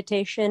daily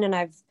meditation, and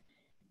I've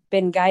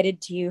been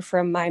guided to you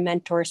from my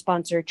mentor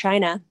sponsor,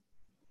 China.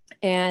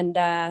 And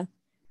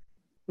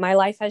my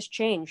life has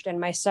changed and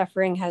my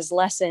suffering has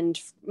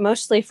lessened,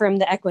 mostly from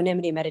the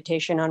equanimity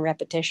meditation on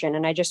repetition.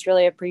 And I just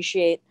really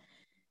appreciate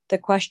the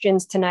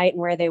questions tonight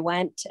and where they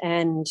went.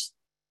 And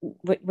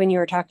when you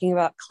were talking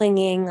about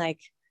clinging, like,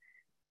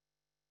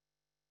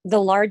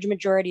 the large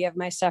majority of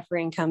my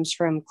suffering comes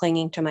from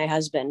clinging to my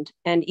husband.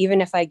 And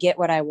even if I get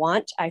what I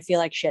want, I feel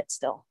like shit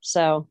still.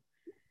 So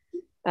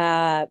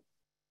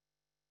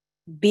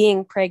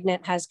being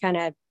pregnant has kind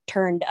of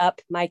turned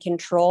up my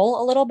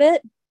control a little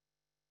bit.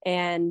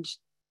 And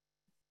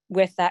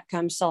with that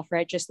comes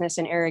self-righteousness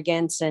and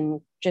arrogance,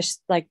 and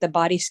just like the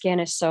body scan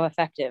is so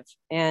effective.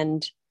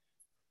 And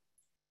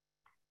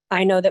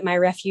I know that my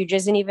refuge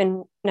isn't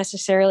even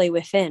necessarily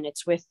within,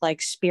 it's with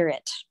like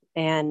spirit.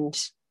 And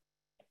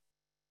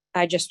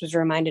I just was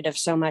reminded of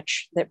so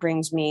much that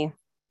brings me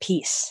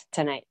peace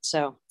tonight.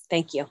 So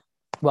thank you.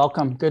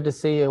 Welcome. Good to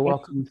see you.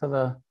 Welcome to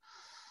the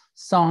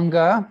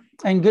Sangha,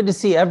 and good to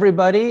see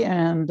everybody,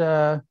 and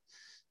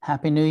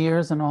Happy New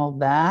Year's and all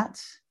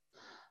that.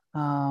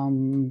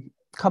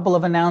 Couple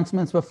of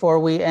announcements before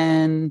we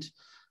end.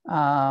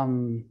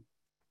 You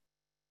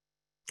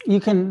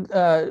can,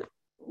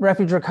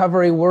 Refuge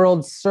Recovery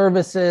World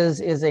Services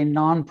is a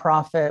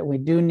nonprofit. We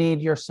do need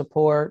your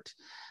support.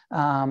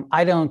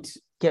 I don't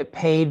get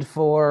paid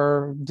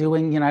for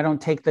doing, I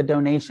don't take the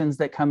donations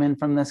that come in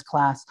from this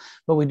class,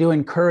 but we do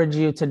encourage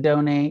you to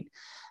donate.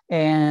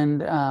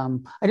 And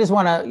I just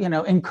want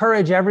to,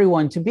 encourage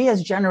everyone to be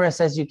as generous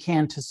as you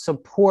can to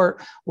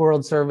support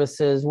World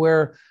Services,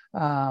 where,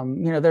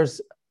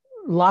 there's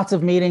lots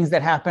of meetings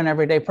that happen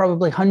every day.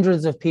 Probably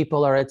hundreds of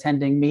people are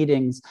attending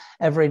meetings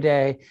every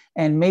day,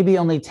 and maybe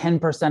only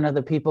 10% of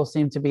the people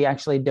seem to be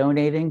actually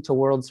donating to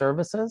World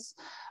Services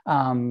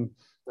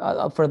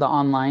for the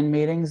online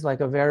meetings, like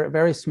a very,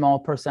 very small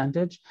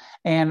percentage.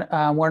 And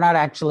we're not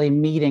actually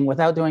meeting,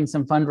 without doing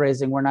some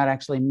fundraising, we're not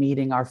actually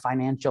meeting our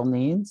financial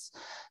needs.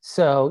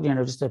 So,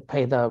 just to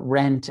pay the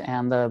rent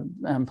and the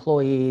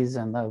employees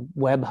and the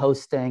web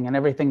hosting and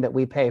everything that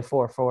we pay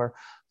for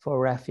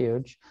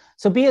Refuge.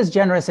 So be as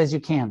generous as you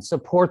can.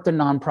 Support the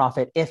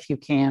nonprofit if you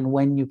can,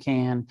 when you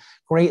can.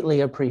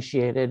 Greatly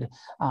appreciated.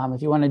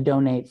 If you want to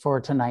donate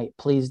for tonight,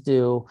 please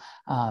do.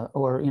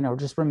 Or,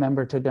 just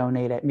remember to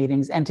donate at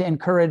meetings, and to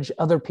encourage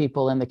other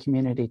people in the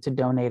community to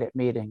donate at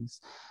meetings.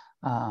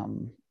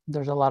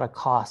 There's a lot of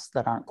costs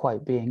that aren't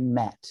quite being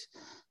met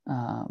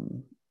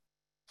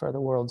for the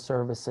World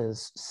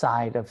Services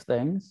side of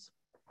things.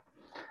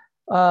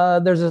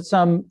 There's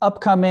some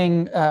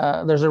upcoming,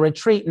 there's a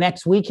retreat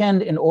next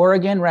weekend in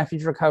Oregon,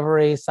 Refuge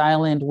Recovery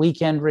Silent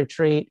Weekend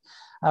Retreat,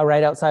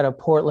 right outside of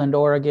Portland,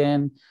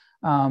 Oregon.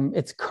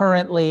 It's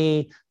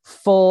currently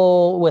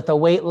full with a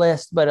wait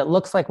list, but it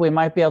looks like we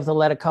might be able to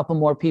let a couple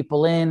more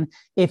people in.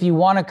 If you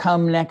want to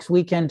come next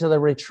weekend to the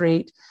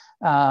retreat,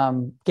 get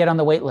on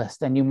the wait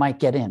list and you might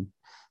get in.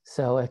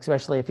 So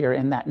especially if you're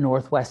in that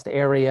Northwest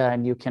area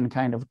and you can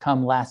kind of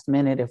come last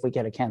minute, if we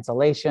get a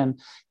cancellation,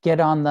 get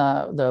on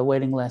the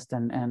waiting list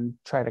and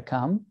try to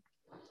come.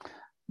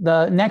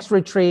 The next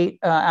retreat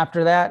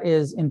after that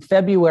is in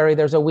February.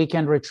 There's a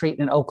weekend retreat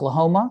in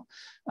Oklahoma.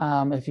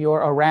 If you're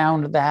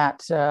around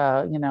that,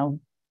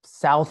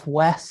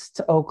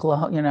 Southwest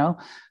Oklahoma,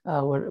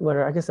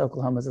 I guess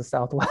Oklahoma is the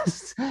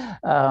Southwest.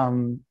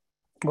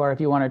 Or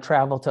if you want to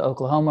travel to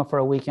Oklahoma for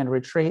a weekend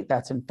retreat,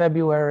 that's in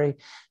February.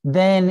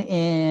 Then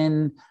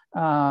in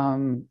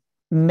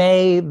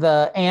May,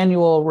 the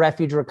annual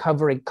Refuge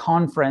Recovery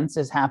Conference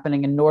is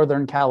happening in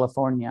Northern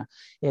California.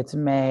 It's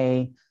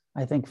May,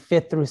 I think,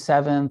 5th through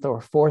 7th or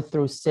 4th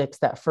through 6th,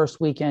 that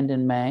first weekend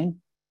in May.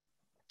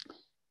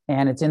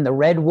 And it's in the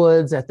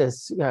Redwoods at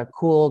this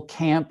cool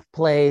camp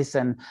place.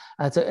 And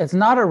it's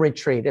not a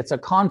retreat, it's a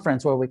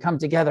conference where we come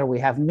together, we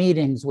have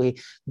meetings, we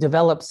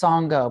develop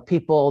Sangha.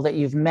 People that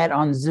you've met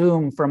on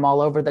Zoom from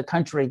all over the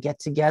country get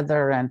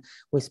together, and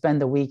we spend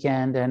the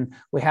weekend and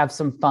we have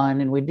some fun,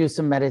 and we do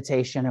some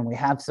meditation, and we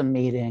have some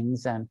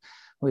meetings, and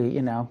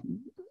we,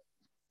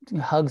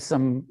 hug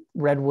some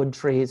redwood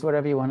trees,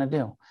 whatever you want to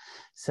do.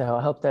 So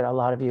I hope that a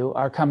lot of you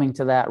are coming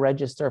to that.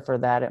 Register for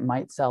that. It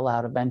might sell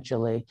out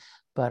eventually,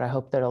 but I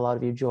hope that a lot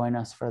of you join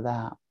us for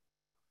that.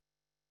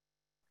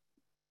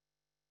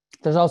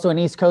 There's also an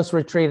East Coast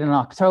retreat in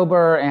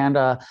October, and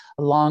a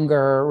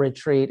longer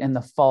retreat in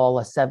the fall,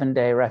 a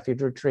 7-day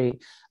refuge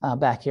retreat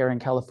back here in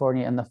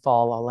California in the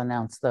fall. I'll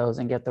announce those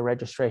and get the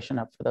registration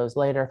up for those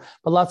later.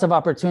 But lots of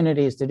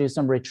opportunities to do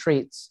some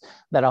retreats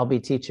that I'll be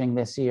teaching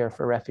this year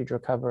for Refuge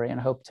Recovery, and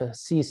hope to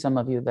see some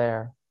of you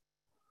there.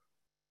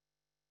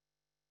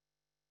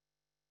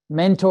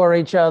 Mentor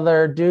each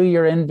other, do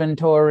your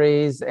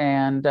inventories,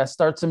 and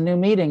start some new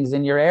meetings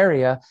in your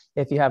area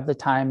if you have the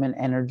time and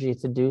energy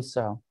to do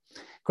so.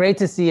 Great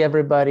to see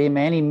everybody.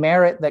 May any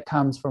merit that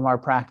comes from our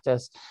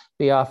practice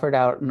be offered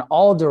out in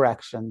all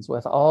directions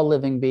with all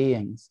living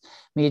beings.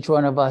 May each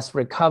one of us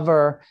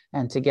recover,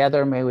 and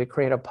together may we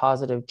create a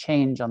positive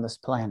change on this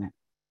planet.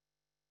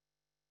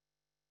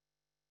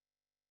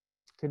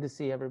 Good to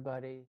see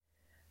everybody.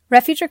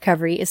 Refuge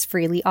Recovery is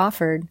freely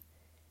offered.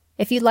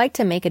 If you'd like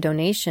to make a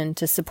donation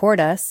to support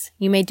us,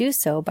 you may do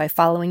so by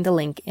following the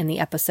link in the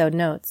episode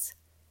notes.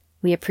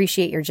 We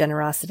appreciate your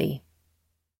generosity.